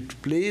little. If it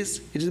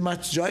plays, it is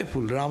much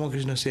joyful.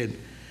 Ramakrishna said,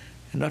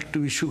 not to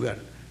be sugar,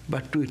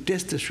 but to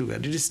taste the sugar.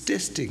 It is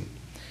tasting.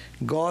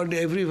 God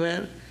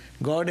everywhere,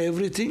 God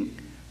everything,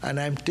 and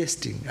I am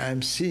tasting, I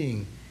am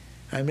seeing,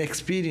 I am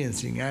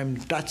experiencing, I am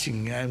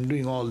touching, I am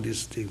doing all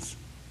these things.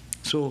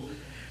 So,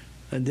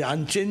 the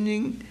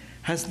unchanging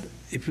has,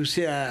 if you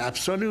say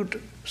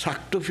absolute,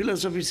 Shakta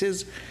philosophy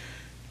says,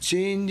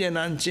 change and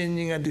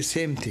unchanging are the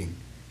same thing.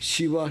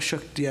 Shiva,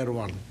 Shakti are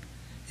one.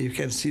 You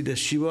can see the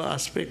Shiva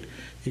aspect,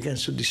 you can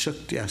see the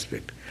Shakti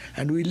aspect.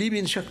 And we live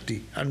in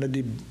Shakti, under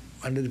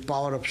the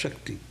power of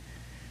Shakti.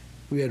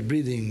 we are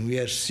breathing, we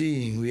are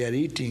seeing, we are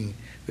eating,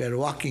 we are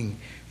walking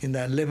in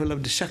the level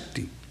of the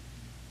Shakti.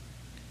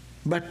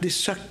 But this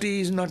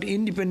Shakti is not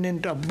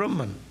independent of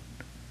Brahman.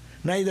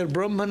 Neither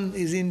Brahman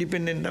is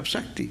independent of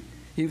Shakti.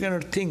 You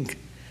cannot think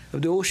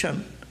of the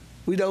ocean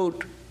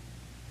without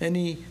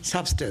any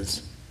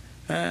substance.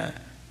 But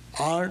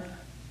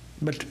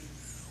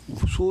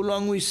so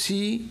long we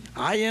see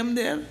I am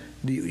there,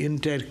 the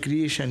entire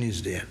creation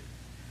is there.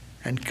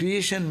 And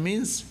creation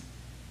means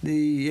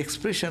the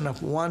expression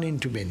of one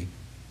into many.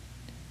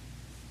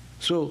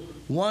 So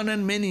one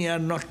and many are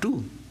not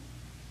two.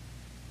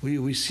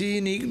 We see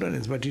in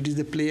ignorance, but it is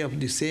the play of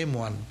the same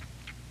one.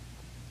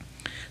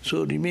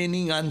 So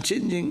remaining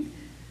unchanging,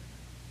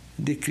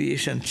 the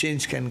creation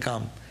change can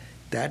come.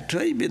 That's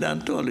why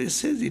Vedanta always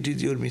says it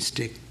is your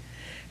mistake.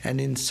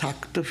 And in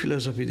Sakta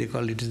philosophy they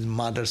call it is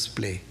mother's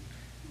play.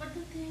 But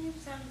the thing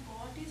is that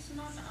God is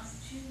not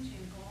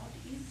unchanging. God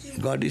is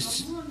changing. God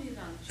is, Brahman is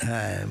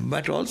unchanging.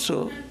 but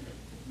also, And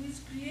who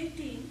is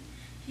creating,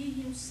 he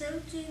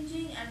himself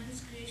changing and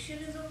his creation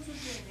is also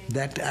changing.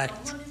 That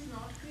act- Brahman is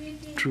not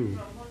creating, True.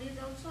 Brahman is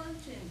also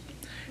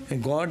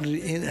unchanging. God,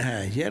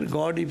 here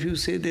God, if you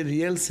say the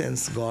real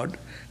sense God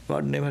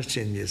never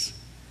changes.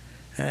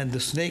 And the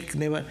snake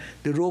never,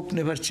 the rope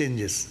never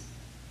changes.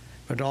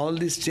 But all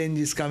this change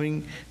is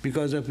coming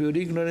because of your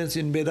ignorance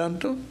in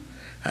Vedanta.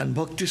 And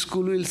Bhakti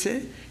school will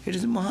say, it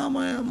is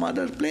Mahamaya,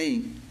 mother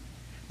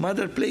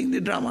playing the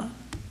drama.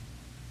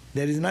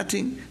 There is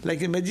nothing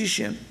like a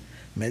magician.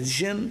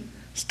 Magician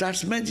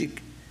starts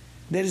magic.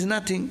 There is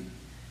nothing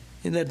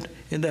in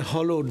the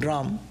hollow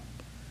drum.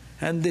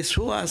 And they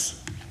show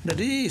us that,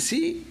 hey,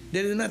 see,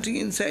 there is nothing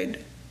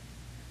inside.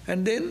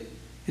 And then,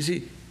 you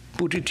see,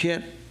 put it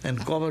here and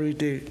cover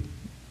with a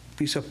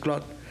piece of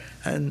cloth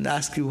and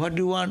ask you, what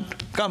do you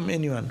want? Come,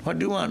 anyone, what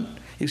do you want?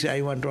 You say,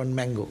 I want one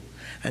mango.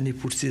 And he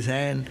puts his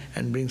hand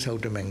and brings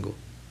out a mango.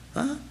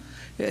 Huh?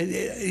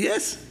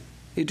 Yes,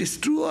 it is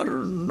true or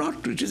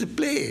not true, it is a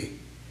play.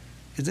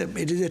 It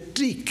is a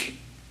trick.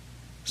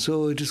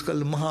 So it is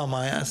called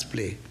Mahamaya's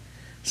play.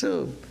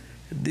 So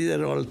these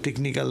are all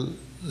technical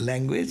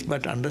language,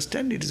 but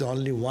understand it is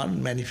only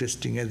one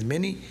manifesting as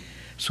many,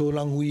 so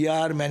long we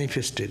are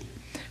manifested.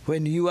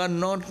 When you are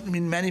not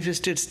in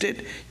manifested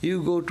state,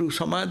 you go to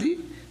Samadhi,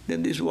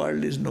 then this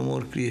world is no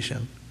more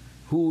creation.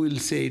 Who will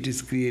say it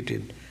is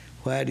created?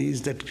 Where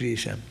is that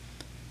creation?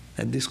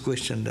 And this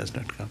question does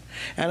not come.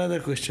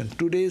 Another question.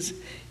 Today's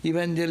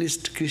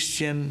evangelist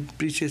Christian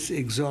preachers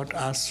exhort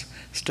us,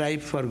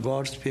 strive for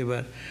God's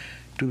favor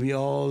to be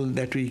all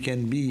that we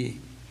can be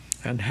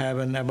and have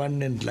an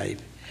abundant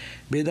life.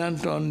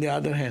 Vedanta, on the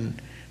other hand,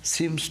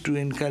 seems to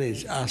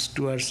encourage us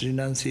towards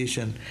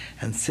renunciation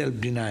and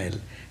self-denial.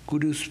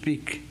 Could you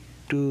speak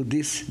to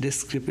this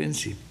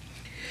discrepancy?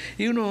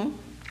 You know,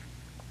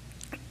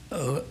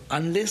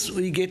 unless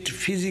we get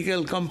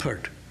physical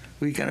comfort,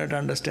 we cannot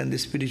understand the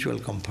spiritual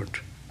comfort.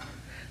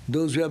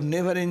 Those who have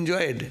never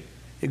enjoyed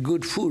a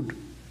good food,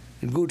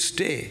 a good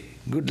stay,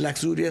 good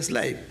luxurious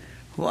life,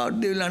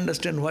 what they will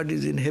understand what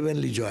is in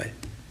heavenly joy,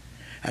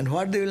 and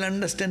what they will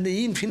understand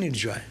the infinite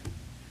joy.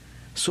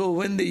 So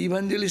when the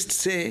evangelists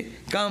say,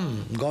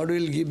 come, God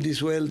will give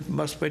this wealth,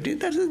 prosperity,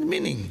 that's the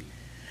meaning.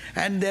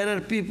 And there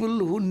are people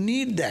who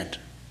need that.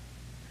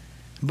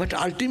 But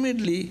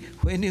ultimately,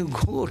 when you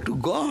go to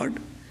God,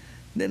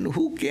 then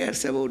who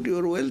cares about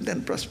your wealth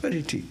and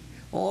prosperity?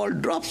 All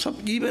drops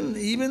off.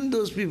 Even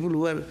those people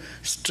who are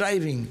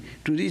striving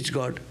to reach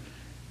God,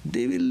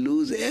 they will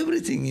lose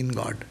everything in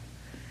God.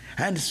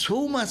 And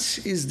so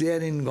much is there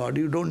in God,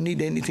 you don't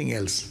need anything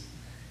else.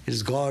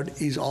 It's God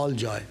is all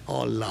joy,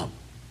 all love.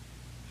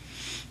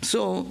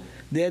 So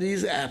there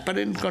is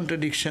apparent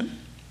contradiction,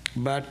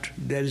 but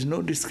there is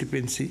no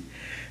discrepancy.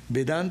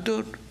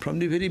 Vedanta from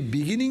the very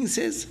beginning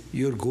says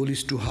your goal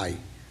is too high.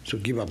 So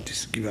give up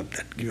this, give up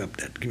that, give up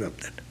that, give up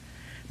that.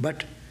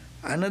 But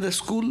another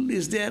school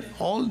is there,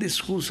 all these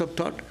schools of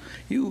thought,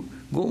 you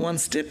go one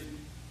step,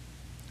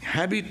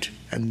 have it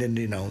and then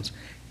renounce.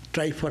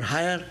 Try for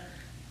higher,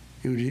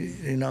 you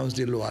renounce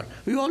the lower.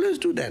 We always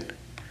do that.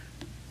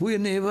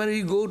 Whenever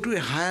we go to a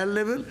higher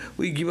level,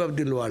 we give up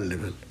the lower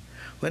level.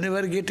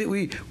 Whenever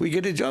we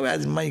get a job,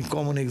 as my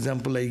common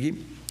example I give,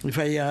 if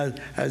I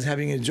was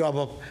having a job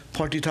of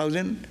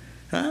 40,000,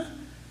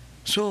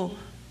 so,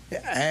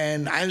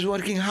 and I was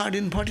working hard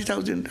in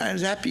 40,000, I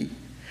was happy.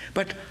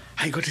 But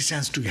I got a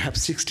chance to have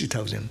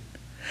 60,000.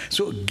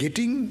 So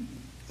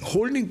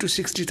holding to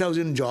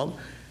 60,000 job,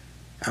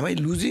 am I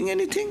losing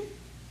anything?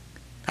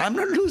 I'm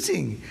not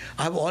losing.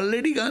 I've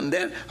already gone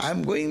there,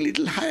 I'm going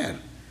little higher.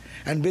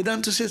 And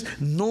Vedanta says,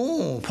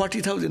 no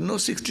 40,000, no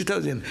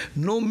 60,000,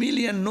 no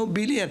million, no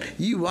billion.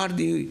 You are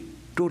the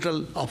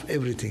total of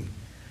everything.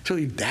 So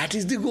if that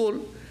is the goal,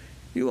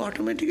 you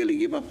automatically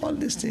give up all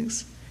these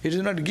things. It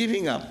is not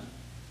giving up.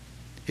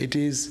 It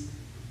is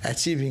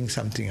achieving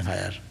something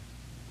higher.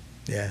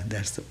 Yeah,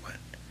 that's the point.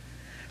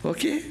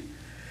 Okay?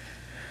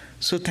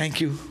 So thank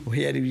you.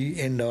 Here we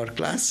end our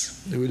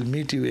class. We will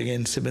meet you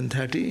again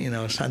 7:30 in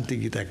our Shanti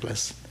Gita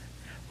class.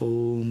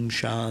 Om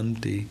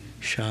Shanti,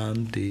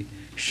 Shanti,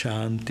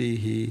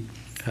 Shanti.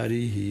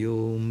 Harihi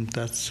Om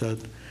Tat Sat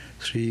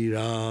Sri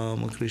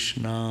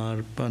Ramakrishna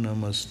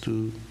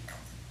Arpanamastu.